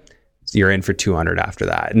 you're in for 200 after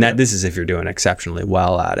that. And this is if you're doing exceptionally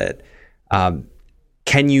well at it.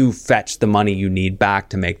 Can you fetch the money you need back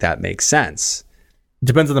to make that make sense?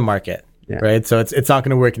 Depends on the market, right? So it's not going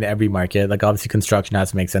to work in every market. Like obviously construction has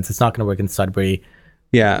to make sense. It's not going to work in Sudbury.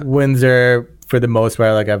 Yeah. Windsor, for the most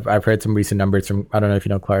part, like I've heard some recent numbers from, I don't know if you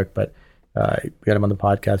know Clark, but we got him on the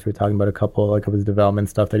podcast. We were talking about a couple of his development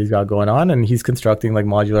stuff that he's got going on, and he's constructing like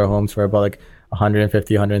modular homes for about like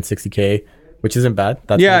 150, 160K, which isn't bad.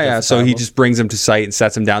 That's So he just brings them to site and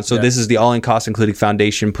sets them down. So this is the all-in cost, including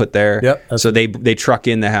foundation put there. Yep. So they truck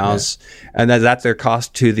in the house, and that's their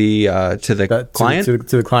cost to the client. To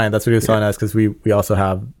the client. That's what he was telling us because we also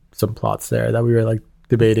have some plots there that we were like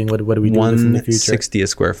debating what do we do with this in the future. 160 a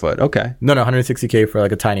square foot. Okay. No, 160K for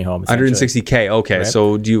like a tiny home. 160K. Okay. Right?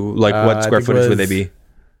 So do you like what square footage would they be?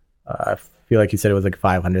 feel like you said it was like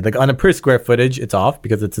 500. Like on a per square footage, it's off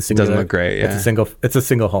because it's a single. Doesn't look great. Yeah. It's a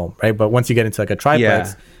single home, right? But once you get into like a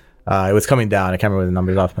triplex, it was coming down. I can't remember the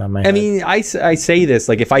numbers off my head. I mean, I say this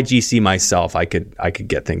like if I GC myself, I could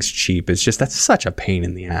get things cheap. It's just that's such a pain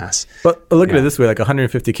in the ass. But look at it this way: like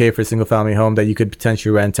 150K for a single family home that you could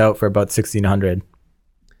potentially rent out for about 1,600.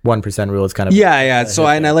 1% rule is kind of So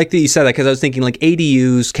I like that you said that because I was thinking like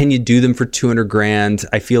ADUs. Can you do them for 200 grand?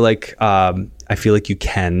 I feel like you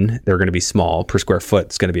can. They're going to be small per square foot.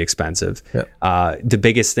 It's going to be expensive. Yep. The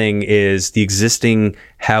biggest thing is the existing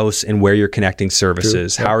house and where you're connecting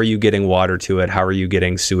services. True. How are you getting water to it? How are you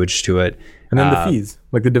getting sewage to it? And then the fees,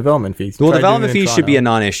 like the development fees. Well, development fees should be a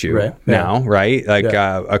non-issue now, right? Like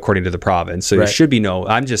Yeah. according to the province. So Right. there should be no.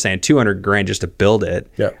 I'm just saying 200 grand just to build it.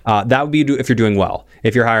 Yeah. That would be if you're doing well.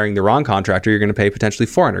 If you're hiring the wrong contractor, you're going to pay potentially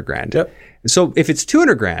 400 grand. Yep. So if it's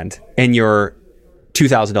 200 grand and you're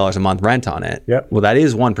 $2,000 a month rent on it, Yep. well, that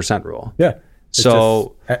is 1% rule. Yeah.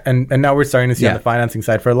 So and now we're starting to see on the financing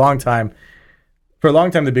side for a long time. For a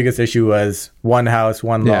long time, the biggest issue was one house,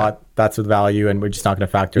 one lot. That's the value, and we're just not going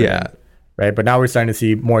to factor it in. Right. But now we're starting to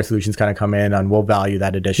see more solutions kind of come in on we'll value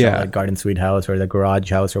that additional like garden suite house or the garage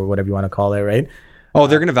house or whatever you want to call it. Right. Oh,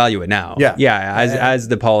 they're going to value it now. Yeah. As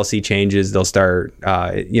the policy changes, they'll start,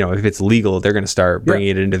 if it's legal, they're going to start bringing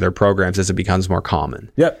it into their programs as it becomes more common.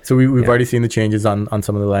 Yeah. So we've already seen the changes on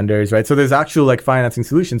some of the lenders. Right. So there's actual like financing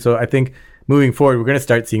solutions. So I think moving forward, we're going to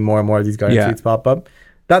start seeing more and more of these garden suites pop up.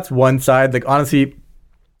 That's one side. Like, honestly,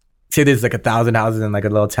 say there's like 1,000 houses in like a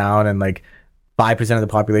little town and like 5% of the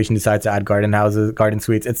population decides to add garden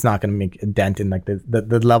suites, it's not going to make a dent in like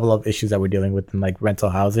the level of issues that we're dealing with in like rental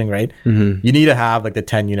housing, right? You need to have like the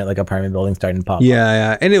 10 unit like apartment building starting to pop up.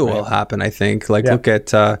 And it will happen, I think. Like look at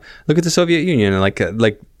the Soviet Union, and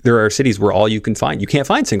like there are cities where all you can't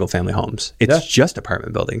find single family homes. It's just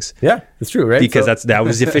apartment buildings. Yeah, it's true, right? Because that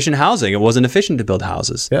was efficient housing. It wasn't efficient to build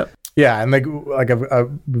houses. Yeah, and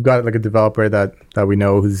we've got like a developer that we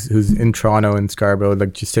know who's in Toronto and Scarborough,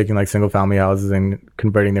 like just taking like single family houses and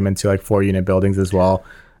converting them into like 4-unit buildings as well.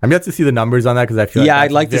 I'm yet to see the numbers on that because I feel like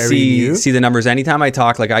I'd like to see the numbers. Anytime I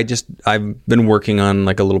talk, like I've been working on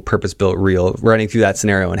like a little purpose-built reel, running through that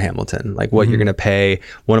scenario in Hamilton, like what you're going to pay.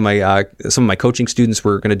 Some of my coaching students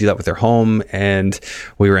were going to do that with their home, and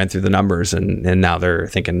we ran through the numbers, and now they're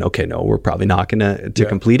thinking, okay, no, we're probably not going to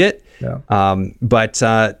complete it.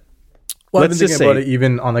 Well, I've been thinking about it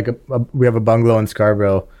even on like we have a bungalow in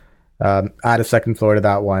Scarborough. Add a second floor to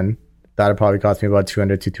that one. That'd probably cost me about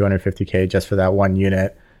 200 to 250K just for that one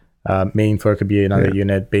unit. Main floor could be another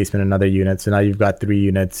unit, basement another unit. So now you've got 3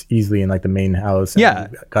 units easily in like the main house. And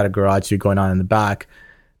you've got a garage suite going on in the back.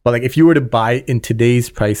 But like if you were to buy in today's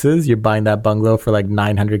prices, you're buying that bungalow for like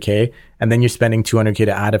 900K, and then you're spending 200K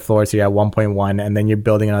to add a floor, so you're at 1.1, and then you're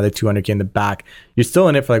building another 200K in the back. You're still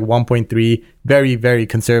in it for like 1.3, very, very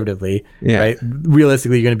conservatively, right?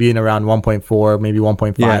 Realistically, you're going to be in around 1.4, maybe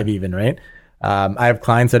 1.5 even, right? I have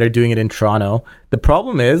clients that are doing it in Toronto. The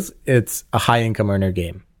problem is it's a high income earner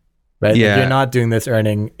game, right? Like you're not doing this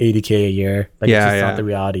earning 80K a year. Like it's just not the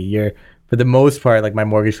reality. You're, for the most part, like my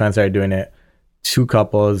mortgage clients that are doing it, 2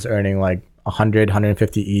 couples earning like 100,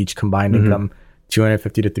 150 each combined income,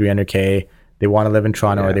 250 to 300K. They want to live in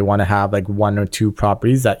Toronto or they want to have like 1 or 2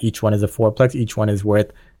 properties that each one is a 4-plex. Each one is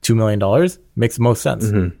worth $2 million. Makes the most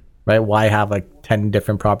sense, right? Why have like 10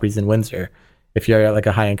 different properties in Windsor if you're like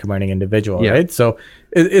a high income earning individual, right? So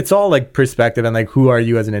it's all like perspective and like who are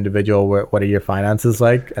you as an individual? What are your finances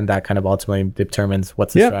like? And that kind of ultimately determines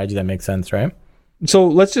what's the strategy that makes sense, right? So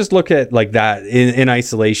let's just look at like that in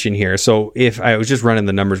isolation here. So if I was just running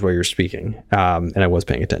the numbers while you're speaking, and I was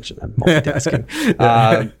paying attention, I'm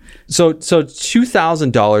multitasking. So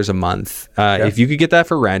 $2,000 a month. If you could get that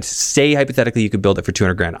for rent, say hypothetically you could build it for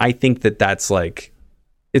 200 grand. I think that's like,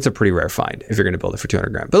 it's a pretty rare find if you're going to build it for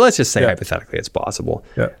 200 grand. But let's just say hypothetically it's possible.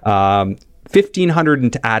 1,500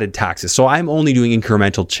 into added taxes. So I'm only doing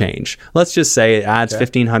incremental change. Let's just say it adds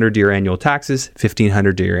 1,500 to your annual taxes,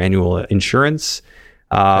 1,500 to your annual insurance.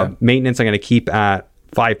 Maintenance, I'm going to keep at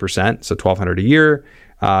 5%, so 1,200 a year.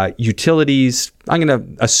 Utilities, I'm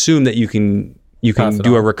going to assume that you can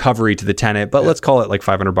do a recovery to the tenant, but let's call it like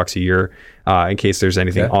 $500 a year in case there's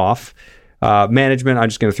anything off. Management, I'm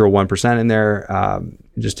just going to throw 1% in there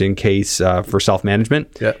just in case for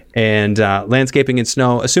self-management. And landscaping and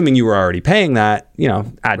snow, assuming you were already paying that,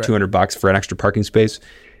 add $200 for an extra parking space.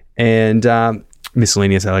 And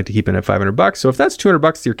miscellaneous, I like to keep in at $500. So if that's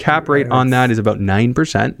 $200, your cap rate on that is about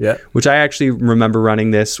 9%, which I actually remember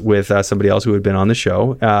running this with somebody else who had been on the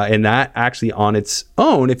show. And that actually on its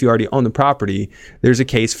own, if you already own the property, there's a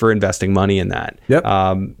case for investing money in that.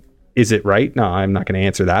 is it right? No, I'm not going to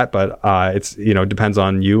answer that, but it's, depends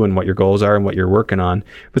on you and what your goals are and what you're working on.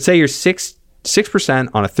 But say you're 6%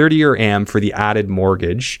 on a 30-year AM for the added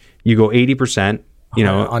mortgage, you go 80%,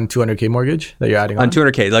 on 200K mortgage that you're adding on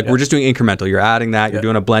 200K. Like we're just doing incremental. You're adding that. You're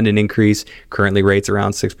doing a blended increase. Currently rates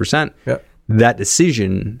around 6%. Yep. That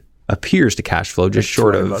decision appears to cash flow just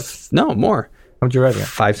short of $200. No more. How much you writing?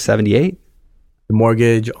 578. The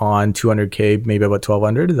mortgage on 200K, maybe about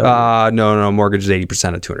 1,200. Is that No. Mortgage is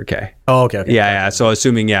 80% of 200K. Oh, okay. Yeah. So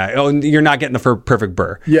assuming, you're not getting the perfect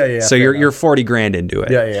burr. Yeah. So you're 40 grand into it.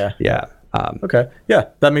 Yeah. Yeah. Okay. Yeah,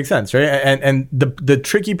 that makes sense, right? And the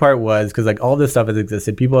tricky part was because like all this stuff has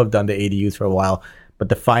existed. People have done the ADUs for a while, but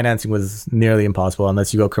the financing was nearly impossible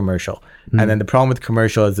unless you go commercial. Mm-hmm. And then the problem with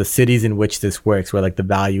commercial is the cities in which this works, where like the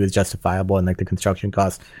value is justifiable and like the construction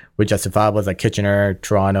costs were justifiable, is like Kitchener,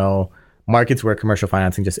 Toronto, markets where commercial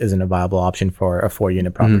financing just isn't a viable option for a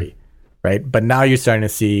 4-unit property, right? But now you're starting to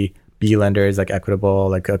see B lenders like Equitable,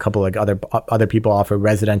 like a couple like other people offer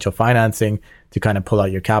residential financing to kind of pull out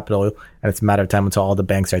your capital, and it's a matter of time until all the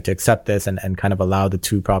banks start to accept this and kind of allow the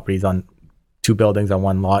two buildings on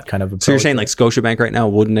one lot kind of approach. So you're saying like Scotiabank right now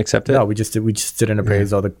wouldn't accept it? No, we just did an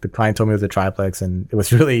appraisal. The client told me it was a triplex, and it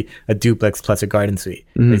was really a duplex plus a garden suite.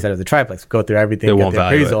 They said it was a triplex. Go through everything, They get won't the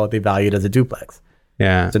value appraisal. They value it as a duplex.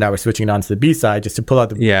 Yeah. So now we're switching it on to the B side just to pull out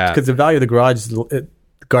because the value of the garage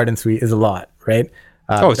garden suite is a lot, right?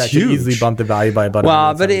 It's that huge. could easily bump the value by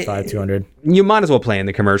about 200. You might as well play in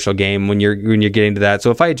the commercial game when you're getting to that.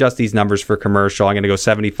 So if I adjust these numbers for commercial, I'm going to go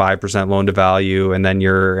 75% loan to value, and then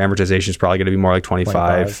your amortization is probably going to be more like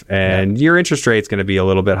 25, and your interest rate's going to be a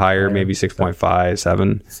little bit higher, maybe 6.5,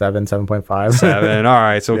 7, 7.5, 7. All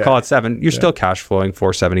right, so call it 7. You're still cash flowing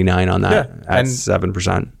 479 on that at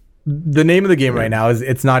 7%. The name of the game right now is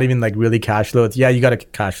it's not even like really cash flow. It's you got to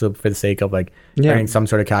cash flow for the sake of like earning some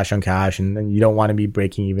sort of cash on cash, and you don't want to be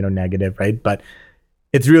breaking even or negative, right? But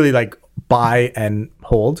it's really like buy and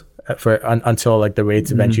hold until like the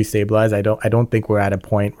rates eventually stabilize. I don't think we're at a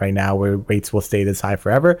point right now where rates will stay this high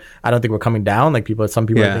forever. I don't think we're coming down. Like some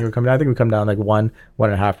people think we're coming down. I think we come down like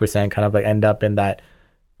 1.5%, kind of like end up in that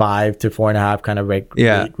 5 to 4.5 kind of rate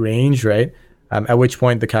range, right? At which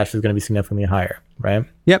point the cash is going to be significantly higher, right?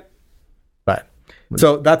 Yep. But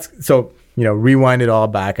rewind it all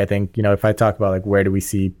back. I think, if I talk about like where do we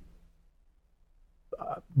see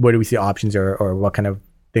options or what kind of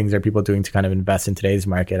things are people doing to kind of invest in today's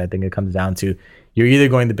market, I think it comes down to you're either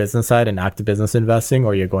going the business side and active business investing,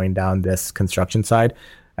 or you're going down this construction side.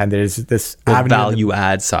 And there's this value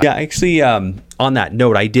add side. Yeah, actually, on that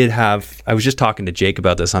note, I was just talking to Jake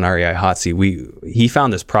about this on REI Hot Seat. He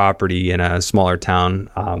found this property in a smaller town.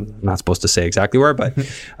 I'm not supposed to say exactly where, but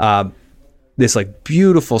this like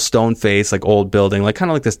beautiful stone face, like old building, like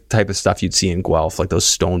kind of like this type of stuff you'd see in Guelph, like those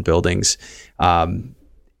stone buildings.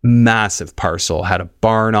 Massive parcel, had a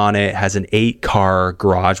barn on it, has an 8-car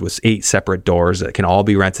garage with 8 separate doors that can all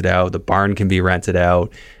be rented out. The barn can be rented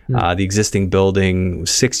out. The existing building,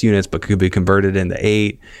 6 units, but could be converted into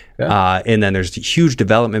 8. And then there's huge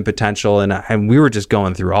development potential. And we were just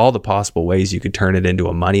going through all the possible ways you could turn it into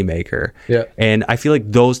a moneymaker. Yeah. And I feel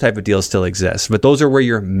like those type of deals still exist, but those are where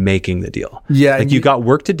you're making the deal. Yeah. Like you got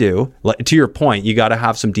work to do. Like, to your point, you got to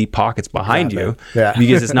have some deep pockets behind you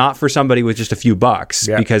because it's not for somebody with just a few bucks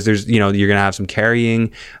because there's, you're going to have some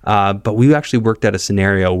carrying. But we actually worked at a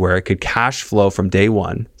scenario where it could cash flow from day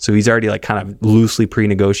one. So he's already like kind of loosely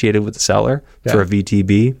pre-negotiated with the seller for a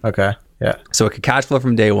VTB. Okay. Yeah. So it could cash flow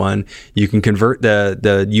from day one. You can convert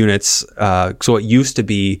the units. So it used to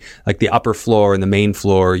be like the upper floor and the main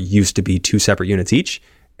floor used to be 2 separate units each,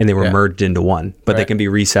 and they were merged into one, but they can be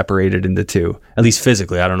re-separated into 2, at least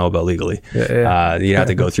physically. I don't know about legally. You have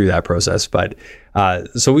to go through that process. But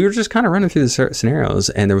so we were just kind of running through the scenarios,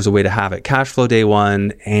 and there was a way to have it cash flow day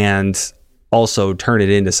one and also turn it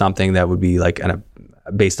into something that would be like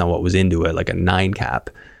based on what was into it, like a 9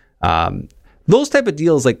 cap. Those type of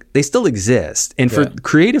deals, like they still exist. And for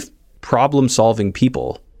creative problem solving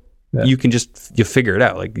people, you can you figure it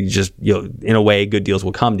out. Like in a way, good deals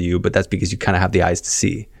will come to you, but that's because you kind of have the eyes to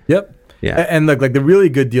see. Yep. Yeah. And look, like the really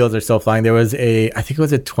good deals are still flying. There was I think it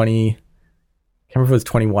was a 20, I can't remember if it was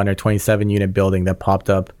 21 or 27 unit building that popped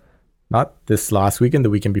up, not this last weekend,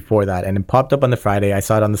 the weekend before that. And it popped up on the Friday. I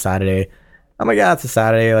saw it on the Saturday. I'm like, it's a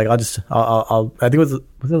Saturday. Like, I think was it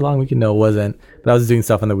a long weekend? No, it wasn't. But I was doing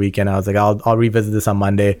stuff on the weekend. I was like, I'll revisit this on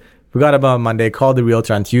Monday. Forgot about Monday, called the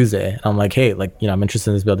realtor on Tuesday. And I'm like, hey, like, I'm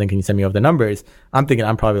interested in this building. Can you send me over the numbers? I'm thinking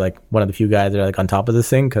I'm probably like one of the few guys that are like on top of this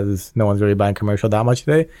thing because no one's really buying commercial that much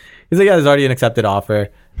today. He's like, there's already an accepted offer.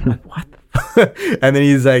 I'm like, what? And then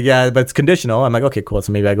he's like, but it's conditional. I'm like, okay, cool.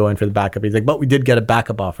 So maybe I go in for the backup. He's like, but we did get a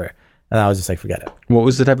backup offer. And I was just like, forget it. What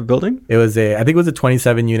was the type of building? I think it was a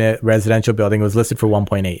 27 unit residential building. It was listed for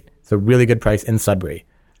 1.8. So really good price in Sudbury.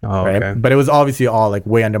 Oh, right? okay. But it was obviously all like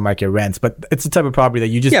way under market rents. But it's the type of property that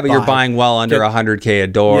you just Yeah, but you're buying well under 100K a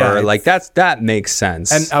door. Yeah, like that makes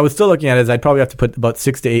sense. And I was still looking at it as I'd probably have to put about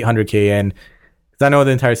 600 to 800K in. Because I know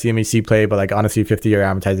the entire CMHC play, but like honestly, 50-year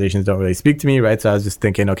amortizations don't really speak to me, right? So I was just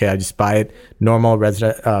thinking, okay, I just buy it normal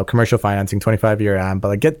commercial financing, 25-year am, but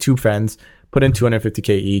like get two friends, put in 250K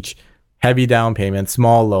each. Heavy down payment,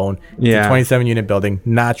 small loan. It's a 27 unit building,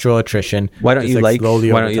 natural attrition. Why don't you like the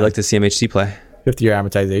CMHC play? 50-year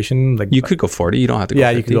amortization. Like you could go 40. You don't have to go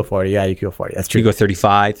 50. You could go 40. Yeah, you could go 40. That's true. You go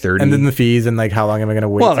 35, 30. And then the fees and like how long am I going to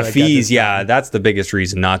wait? Well, the fees, that's the biggest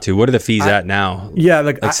reason not to. What are the fees at now? Yeah,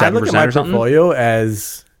 like I look at my or something? portfolio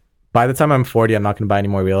as by the time I'm 40, I'm not going to buy any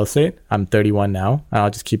more real estate. I'm 31 now. And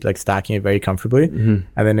I'll just keep like stacking it very comfortably. Mm-hmm.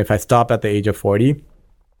 And then if I stop at the age of 40,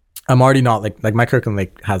 I'm already not like my Kirkland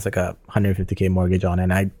Lake has like a 150K mortgage on it.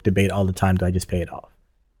 And I debate all the time, do I just pay it off?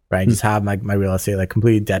 Right. Just have my real estate like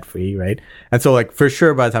completely debt free. Right. And so like for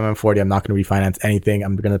sure, by the time I'm 40, I'm not going to refinance anything.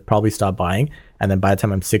 I'm going to probably stop buying. And then by the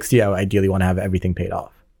time I'm 60, I ideally want to have everything paid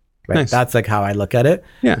off. Right. Nice. That's like how I look at it.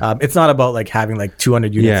 Yeah. It's not about like having like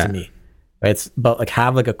 200 units to me. Right. It's about like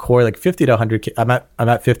have like a core like 50 to 100. I'm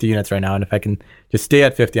at 50 units right now. And if I can just stay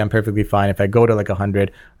at 50, I'm perfectly fine. If I go to like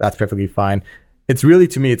 100, that's perfectly fine. It's really,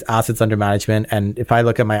 to me, it's assets under management. And if I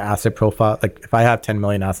look at my asset profile, like if I have 10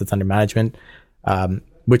 million assets under management,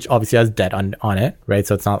 which obviously has debt on it, right?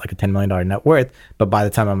 So it's not like a $10 million net worth. But by the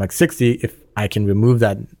time I'm like 60, if I can remove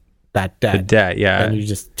that debt, then you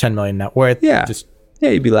just 10 million net worth. Yeah.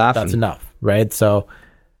 You'd be laughing. That's enough, right? So,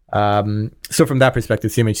 so from that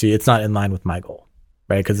perspective, CMHC, it's not in line with my goal,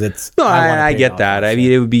 right? Because it's I get that. I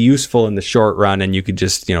mean, it would be useful in the short run, and you could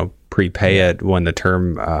just prepay it when the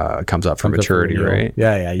term comes up for maturity, right?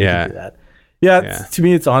 Yeah, you can do that. Yeah, to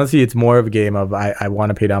me, it's honestly, it's more of a game of I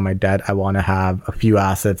want to pay down my debt. I want to have a few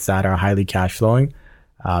assets that are highly cash flowing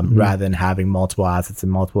rather than having multiple assets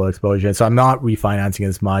and multiple exposures. So I'm not refinancing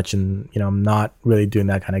as much, and I'm not really doing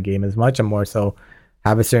that kind of game as much. I'm more so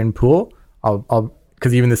have a certain pool. I'll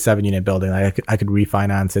because even the 7-unit building, I could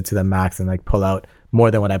refinance it to the max and like pull out more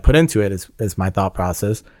than what I put into it is my thought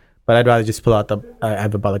process. But I'd rather just pull out I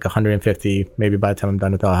have about like 150, maybe by the time I'm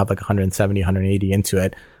done with it, I'll have like 170, 180 into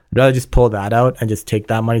it. I'd rather just pull that out and just take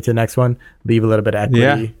that money to the next one, leave a little bit of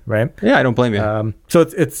equity, right? Yeah, I don't blame you. So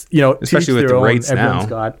it's especially with the rates now. Everyone's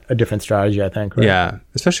got a different strategy, I think. Right? Yeah,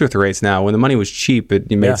 especially with the rates now. When the money was cheap, it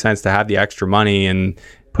made sense to have the extra money and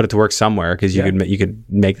put it to work somewhere because you could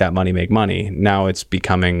make that money make money. Now it's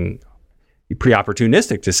becoming pretty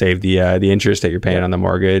opportunistic to save the interest that you're paying on the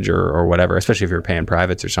mortgage or whatever, especially if you're paying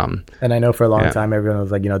privates or something. And I know for a long time everyone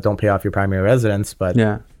was like, don't pay off your primary residence, but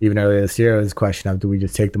even earlier this year it was a question of do we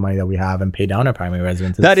just take the money that we have and pay down our primary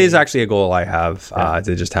residence? That is actually a goal I have,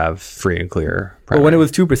 to just have free and clear primary. But when it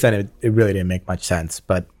was 2%, it really didn't make much sense.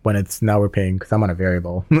 But when it's now we're paying, because I'm on a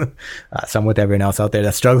variable, so I'm with everyone else out there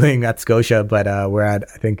that's struggling at Scotia, but we're at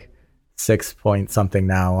I think 6 point something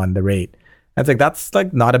now on the rate. It's like that's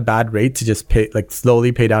like not a bad rate to just pay, like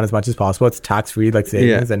slowly pay down as much as possible. It's tax free, like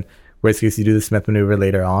savings, and worst case you do the Smith maneuver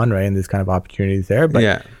later on, right? And there's kind of opportunities there.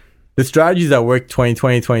 But the strategies that work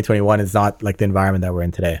 2020, 2021 is not like the environment that we're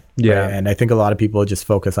in today. Yeah, right? And I think a lot of people just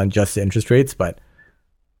focus on just the interest rates, but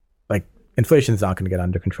like inflation is not going to get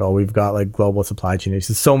under control. We've got like global supply chain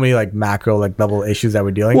issues, so many like macro like level issues that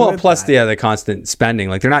we're dealing with. Well, plus the constant spending,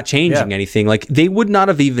 like they're not changing anything. Like they would not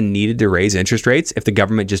have even needed to raise interest rates if the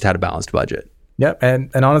government just had a balanced budget. Yeah, and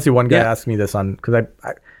honestly, one guy asked me this on because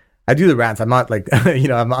I do the rants. I'm not like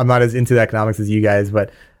I'm not as into the economics as you guys,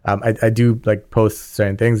 but I do like post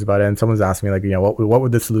certain things about it. And someone's asking me like what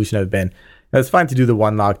would the solution have been? Now, it's fine to do the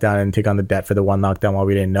one lockdown and take on the debt for the one lockdown while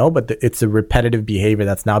we didn't know, but it's a repetitive behavior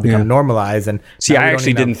that's now become normalized. And see, I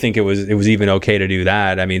actually didn't think it was even okay to do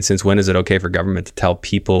that. I mean, since when is it okay for government to tell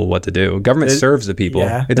people what to do? Government serves the people;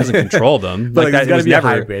 it doesn't control them. But like there's got to be a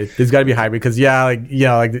hybrid. There's got to be a hybrid because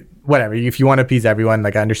like whatever. If you want to appease everyone,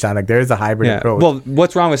 like I understand, like there is a hybrid approach. Well,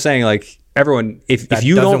 what's wrong with saying like everyone? If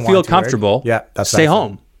you don't feel comfortable, stay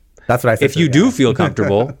home. That's what I said. If you do feel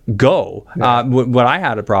comfortable, go. What I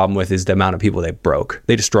had a problem with is the amount of people they broke.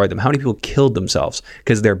 They destroyed them. How many people killed themselves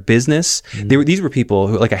because their business? These were people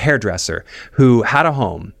who, like a hairdresser, who had a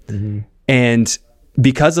home, and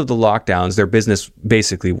because of the lockdowns, their business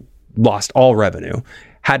basically lost all revenue.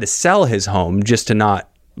 Had to sell his home just to not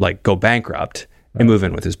like go bankrupt and move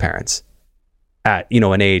in with his parents. at, you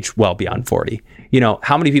know, an age well beyond 40. You know,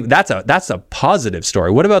 how many people, that's a positive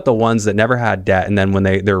story. What about the ones that never had debt, and then when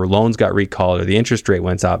their loans got recalled or the interest rate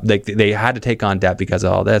went up, they had to take on debt because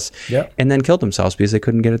of all this, and then killed themselves because they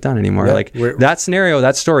couldn't get it done anymore. Like that scenario,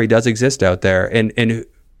 that story does exist out there. And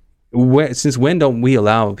since when don't we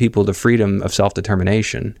allow people the freedom of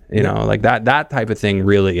self-determination? You know, like that type of thing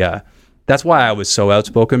really, that's why I was so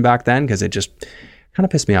outspoken back then, because it just kind of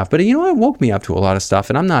pissed me off. But, you know, it woke me up to a lot of stuff,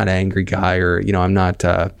 and I'm not an angry guy, or, you know, I'm not,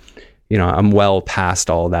 you know, I'm well past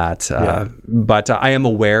all that. But I am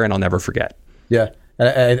aware, and I'll never forget. Yeah.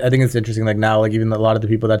 I think it's interesting, like now, like even a lot of the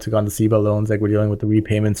people that took on the SIBA loans, like we're dealing with the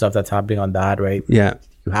repayment stuff that's happening on that, right? Yeah.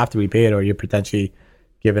 You have to repay it, or you're potentially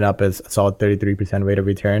giving up as a solid 33% rate of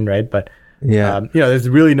return, right? But you know, there's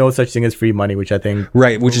really no such thing as free money, which I think,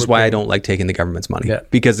 which is why I don't like taking the government's money,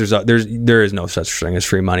 because there is no such thing as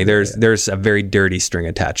free money. There's a very dirty string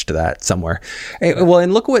attached to that somewhere. Hey, well,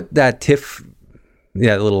 and look what that TIFF,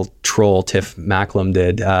 little troll Tiff Macklem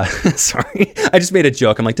did. Sorry, I just made a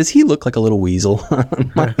joke. I'm like, does he look like a little weasel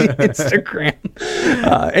on my Instagram?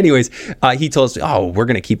 Anyways, he told us, oh, we're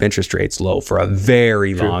going to keep interest rates low for a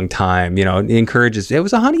very long time. You know, it encourages, it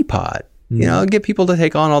was a honeypot. You know, get people to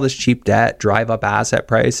take on all this cheap debt, drive up asset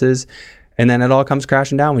prices, and then it all comes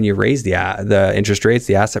crashing down when you raise the interest rates.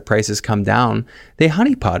 The asset prices come down. They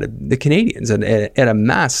honeypotted the Canadians at a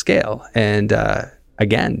mass scale, and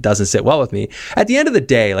again, doesn't sit well with me. At the end of the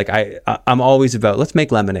day, like I'm always about, let's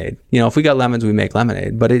make lemonade. You know, if we got lemons, we make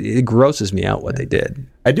lemonade. But it grosses me out what they did.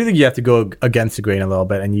 I do think you have to go against the grain a little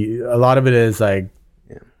bit, and a lot of it is like,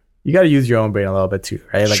 you got to use your own brain a little bit too,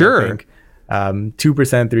 right? Like, sure. I think, 2%,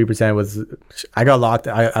 3% was, I got locked.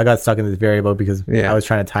 I got stuck in this variable because I was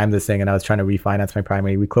trying to time this thing, and I was trying to refinance my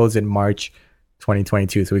primary. We closed it in March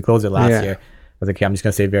 2022. So we closed it last year. I was like, okay, I'm just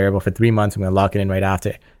going to save variable for 3 months. I'm going to lock it in right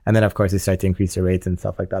after. And then of course they start to increase the rates and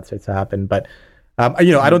stuff like that starts to happen. But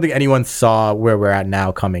you know, I don't think anyone saw where we're at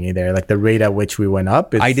now coming either. Like the rate at which we went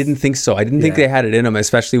up. I didn't think so. I didn't think they had it in them,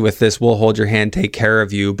 especially with this, we'll hold your hand, take care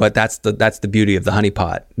of you. But that's the beauty of the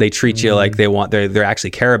honeypot. They treat you like they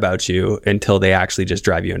actually care about you until they actually just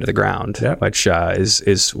drive you into the ground, which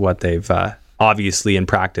is what they've obviously in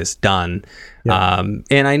practice done.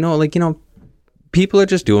 And I know, like, you know, people are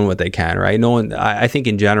just doing what they can, right? No one, I think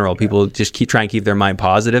in general, people just try and keep their mind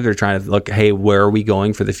positive. They're trying to look, hey, where are we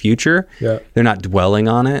going for the future? They're not dwelling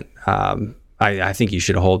on it. I think you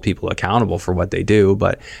should hold people accountable for what they do.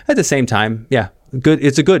 But at the same time, good.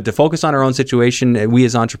 It's good to focus on our own situation. We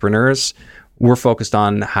as entrepreneurs, we're focused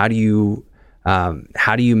on how do you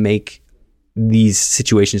make these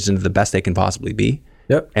situations into the best they can possibly be.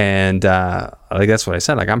 And like that's what I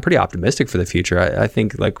said. Like I'm pretty optimistic for the future. I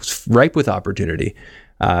think like it's ripe with opportunity.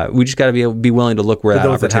 We just got to be willing to look where that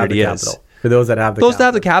opportunity is. For those that have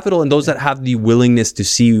the capital, and those that have the willingness to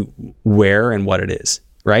see where and what it is.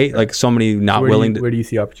 Right? Like so many not willing. Where do you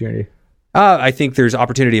see opportunity? I think there's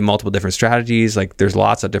opportunity in multiple different strategies. Like there's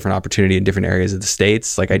lots of different opportunity in different areas of the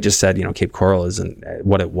States. Like I just said, you know, Cape Coral isn't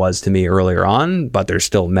what it was to me earlier on, but there's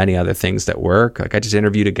still many other things that work. Like I just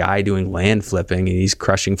interviewed a guy doing land flipping, and he's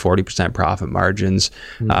crushing 40% profit margins.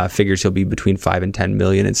 Figures he'll be between 5 and 10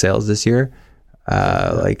 million in sales this year.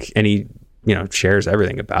 Like, and he, you know, shares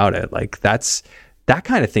everything about it. Like that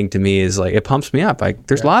kind of thing to me is like, it pumps me up. Like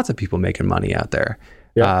there's lots of people making money out there.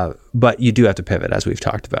 But you do have to pivot, as we've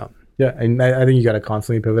talked about. Yeah, and I think you got to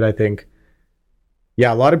constantly pivot. I think,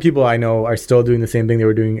 a lot of people I know are still doing the same thing they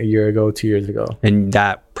were doing a year ago, 2 years ago. And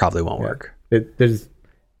that probably won't work. I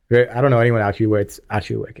don't know anyone actually where it's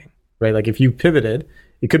actually working, right? Like if you pivoted,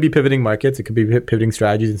 it could be pivoting markets. It could be pivoting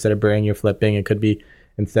strategies. Instead of buying, you're flipping. It could be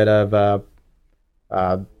instead of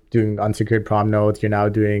doing unsecured prom notes, you're now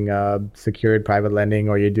doing secured private lending,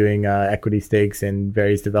 or you're doing equity stakes in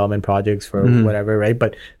various development projects for whatever, right?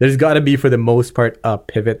 But there's got to be, for the most part, a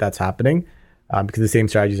pivot that's happening because the same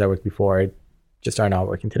strategies that worked before just are not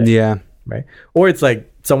working today. Yeah. Right. Or it's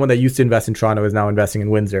like someone that used to invest in Toronto is now investing in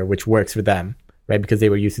Windsor, which works for them, right? Because they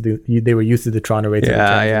were used to the Toronto rates of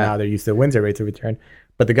return, and now they're used to the Windsor rates of return.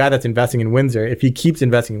 But the guy that's investing in Windsor, if he keeps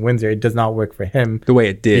investing in Windsor, it does not work for him the way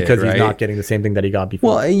it did, because he's not getting the same thing that he got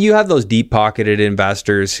before. Well, you have those deep-pocketed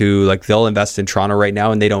investors who, like, they'll invest in Toronto right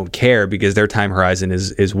now and they don't care because their time horizon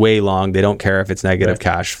is way long. They don't care if it's negative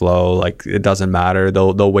cash flow. Like, it doesn't matter.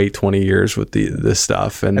 They'll wait 20 years with this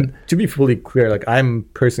stuff. And to be fully clear, like,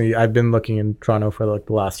 I've been looking in Toronto for like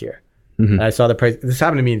the last year. And I saw the price. This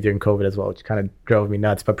happened to me during COVID as well, which kind of drove me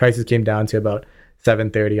nuts. But prices came down to about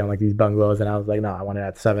 $730 on like these bungalows, and I was like, no, I want it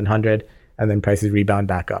at $700, and then prices rebound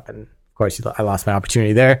back up, and of course I lost my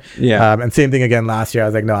opportunity there. And same thing again last year. I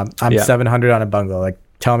was like, no, I'm $700 on a bungalow. Like,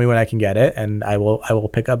 tell me when I can get it, and I will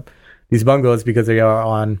pick up these bungalows because they are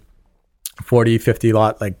on 40-50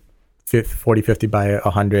 lot, like 40-50 by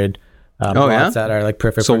 100 lots that are like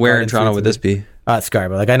perfect. So for where in garden Toronto suites would this be?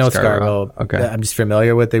 Scarborough. Like I know Scarborough. Okay. I'm just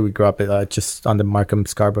familiar with it. We grew up just on the Markham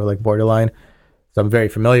Scarborough like borderline, so I'm very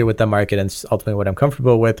familiar with the market, and it's ultimately what I'm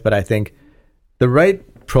comfortable with. But I think the right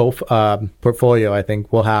portfolio, I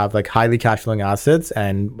think, will have like highly cash flowing assets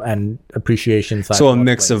and appreciation. So a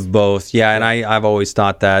mix of both. Yeah. And I've always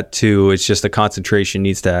thought that too. It's just the concentration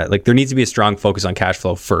needs to, like, there needs to be a strong focus on cash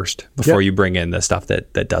flow first before you bring in the stuff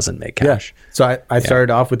that doesn't make cash. Yeah. So I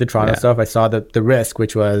started off with the Toronto stuff. I saw the risk,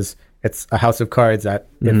 which was it's a house of cards that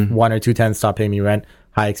if one or two tenants stop paying me rent,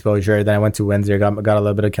 high exposure. Then I went to Windsor, got a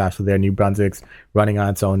little bit of cash flow there. New Brunswick's running on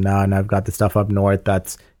its own now, and I've got the stuff up north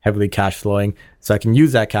that's heavily cash flowing, so I can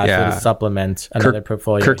use that cash flow to supplement another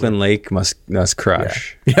portfolio. Kirkland Lake must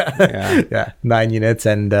crush. Yeah. 9 units.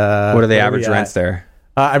 And what are the average rents there?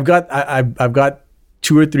 I've got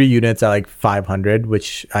 2 or 3 units at like 500,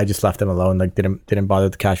 which I just left them alone. Like didn't bother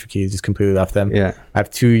with the cash for keys, just completely left them. Yeah. I have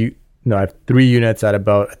 3 units at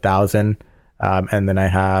about 1,000. And then I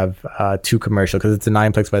have 2 commercial, because it's a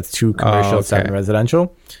 9-plex, but it's 2 commercial, 7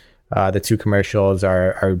 residential. The 2 commercials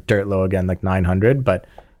are dirt low again, like 900. But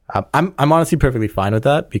I'm honestly perfectly fine with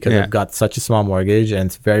that, because I've got such a small mortgage, and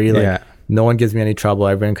it's very like no one gives me any trouble.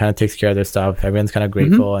 Everyone kind of takes care of their stuff. Everyone's kind of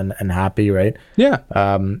grateful and happy, right? Yeah.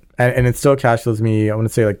 And it still cash flows me. I want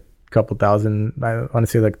to say like a couple thousand. I want to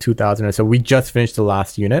say like 2,000 or so. We just finished the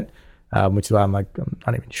last unit, which is why I'm not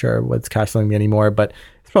even sure what's cash flowing me anymore, but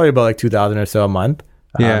it's probably about like 2,000 or so a month.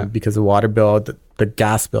 Because the water bill, the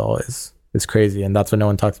gas bill is crazy, and that's what no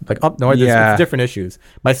one talks about. Like up north, it's different issues.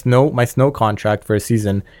 My snow contract for a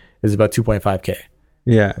season is about 2.5K.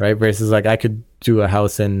 Yeah. Right. Versus like I could do a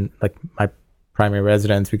house in like my primary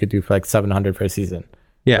residence, we could do for like 700 for a season.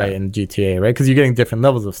 Yeah. Right. In GTA, right? Because you're getting different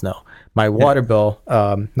levels of snow. My water bill,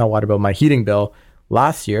 my heating bill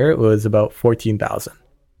last year, it was about 14,000,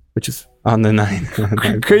 which is on the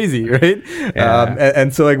 9. Crazy, right? Yeah.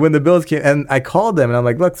 And so like when the bills came, and I called them and I'm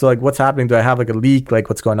like, look, so like what's happening? Do I have like a leak? Like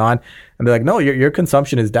what's going on? And they're like, no, your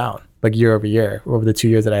consumption is down like year over year over the 2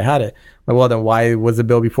 years that I had it. I'm like, well, then why was the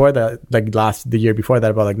bill before that, like the year before that,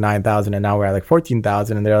 about like 9,000, and now we're at like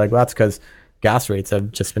 14,000? And they're like, well, that's because gas rates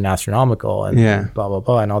have just been astronomical and blah, blah,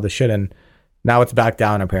 blah, and all this shit. And now it's back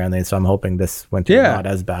down apparently. So I'm hoping this winter is not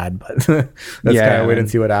as bad, but let's kind of wait and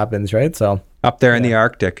see what happens, right? So up there in the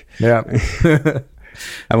Arctic. Yeah.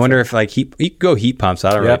 I wonder if like you could go heat pumps.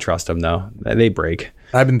 I don't really trust them though. They break.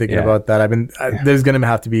 I've been thinking about that. There's going to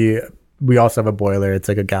have to be, we also have a boiler. It's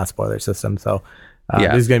like a gas boiler system. So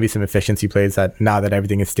there's going to be some efficiency plays that now that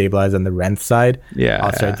everything is stabilized on the rent side,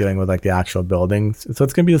 I'll start dealing with like the actual buildings. So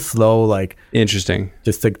it's going to be a slow, like interesting,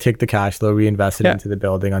 just to take the cash flow, reinvest it into the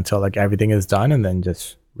building until like everything is done, and then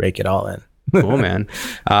just rake it all in. Cool, man.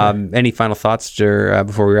 Any final thoughts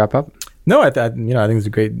before we wrap up? No, I think it's a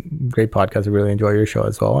great podcast. I really enjoy your show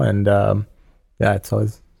as well. And it's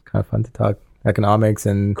always kind of fun to talk economics.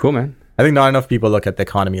 And cool, man. I think not enough people look at the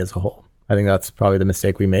economy as a whole. I think that's probably the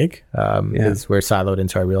mistake we make, is we're siloed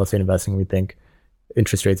into our real estate investing. We think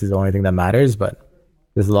interest rates is the only thing that matters, but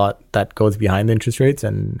there's a lot that goes behind the interest rates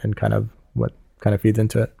and kind of what kind of feeds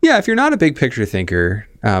into it. Yeah, if you're not a big picture thinker,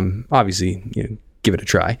 obviously, give it a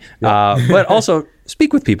try. But also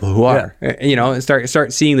speak with people who are,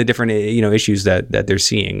 start seeing the different, issues that they're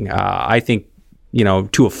seeing. I think,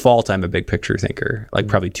 to a fault, I'm a big picture thinker, like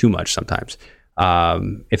probably too much sometimes.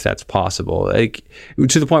 If that's possible, like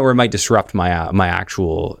to the point where it might disrupt my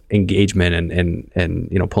actual engagement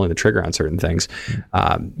and pulling the trigger on certain things.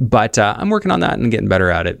 But I'm working on that and getting better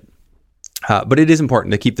at it. But it is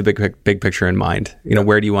important to keep the big picture in mind.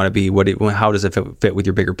 Where do you want to be? How does it fit with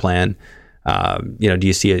your bigger plan? Do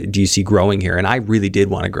you see growing here? And I really did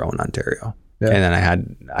want to grow in Ontario, and then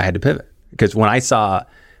I had to pivot, because when I saw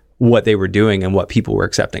what they were doing and what people were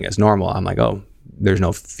accepting as normal, I'm like, oh, there's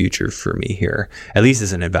no future for me here, at least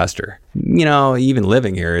as an investor. Even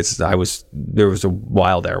living here, there was a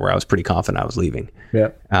while there where I was pretty confident I was leaving. Yeah.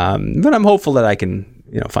 But I'm hopeful that I can,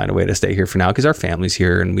 find a way to stay here for now, because our family's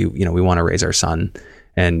here, and we want to raise our son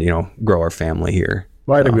and, grow our family here.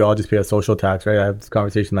 Well, I think we all just pay a social tax, right? I have this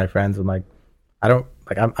conversation with my friends. I'm like,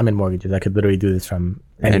 I'm in mortgages. I could literally do this from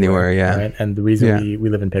anywhere. Yeah. Right? And the reason we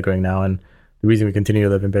live in Pickering now, and the reason we continue to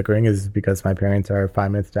live in Pickering is because my parents are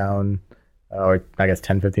 5 minutes down, or I guess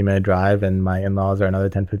 10-15 minute drive, and my in-laws are another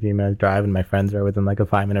 10-15 minute drive, and my friends are within like a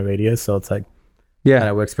 5-minute radius. So it's like, kind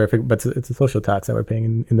of works perfect. But it's a social tax that we're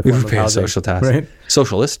paying in the form of housing. Social tax, right?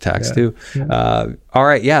 Socialist tax too. Yeah. All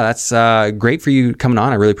right, that's great for you coming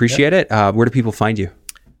on. I really appreciate it. Where do people find you?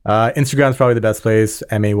 Instagram's probably the best place,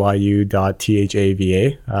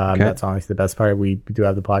 mayu.thava. Okay. That's honestly the best part. We do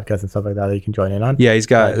have the podcast and stuff like that you can join in on. Yeah, he's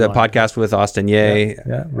got the podcast with Austin Ye.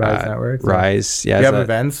 Yeah, Rise Network. Rise. Yeah, we have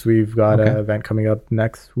events. We've got an event coming up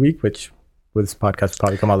next week, which this podcast will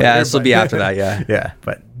probably come out later. Yeah, this will be after that, yeah. Yeah,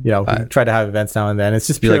 but we try to have events now and then. It's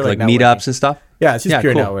just be pure like networking. meetups and stuff? Yeah, it's just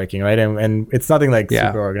pure cool. networking, right? And it's nothing like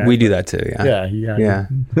super organized. We do that too, yeah. Yeah.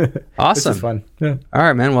 Awesome. It's just fun. Yeah, All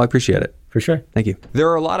right, man. Well, I appreciate it. for sure. Thank you. There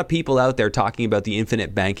are a lot of people out there talking about the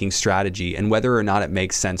infinite banking strategy and whether or not it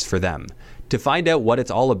makes sense for them. To find out what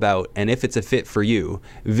it's all about and if it's a fit for you,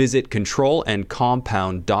 visit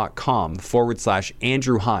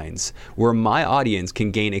controlandcompound.com/Andrew Hines, where my audience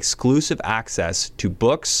can gain exclusive access to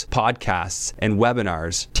books, podcasts, and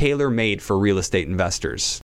webinars tailor-made for real estate investors.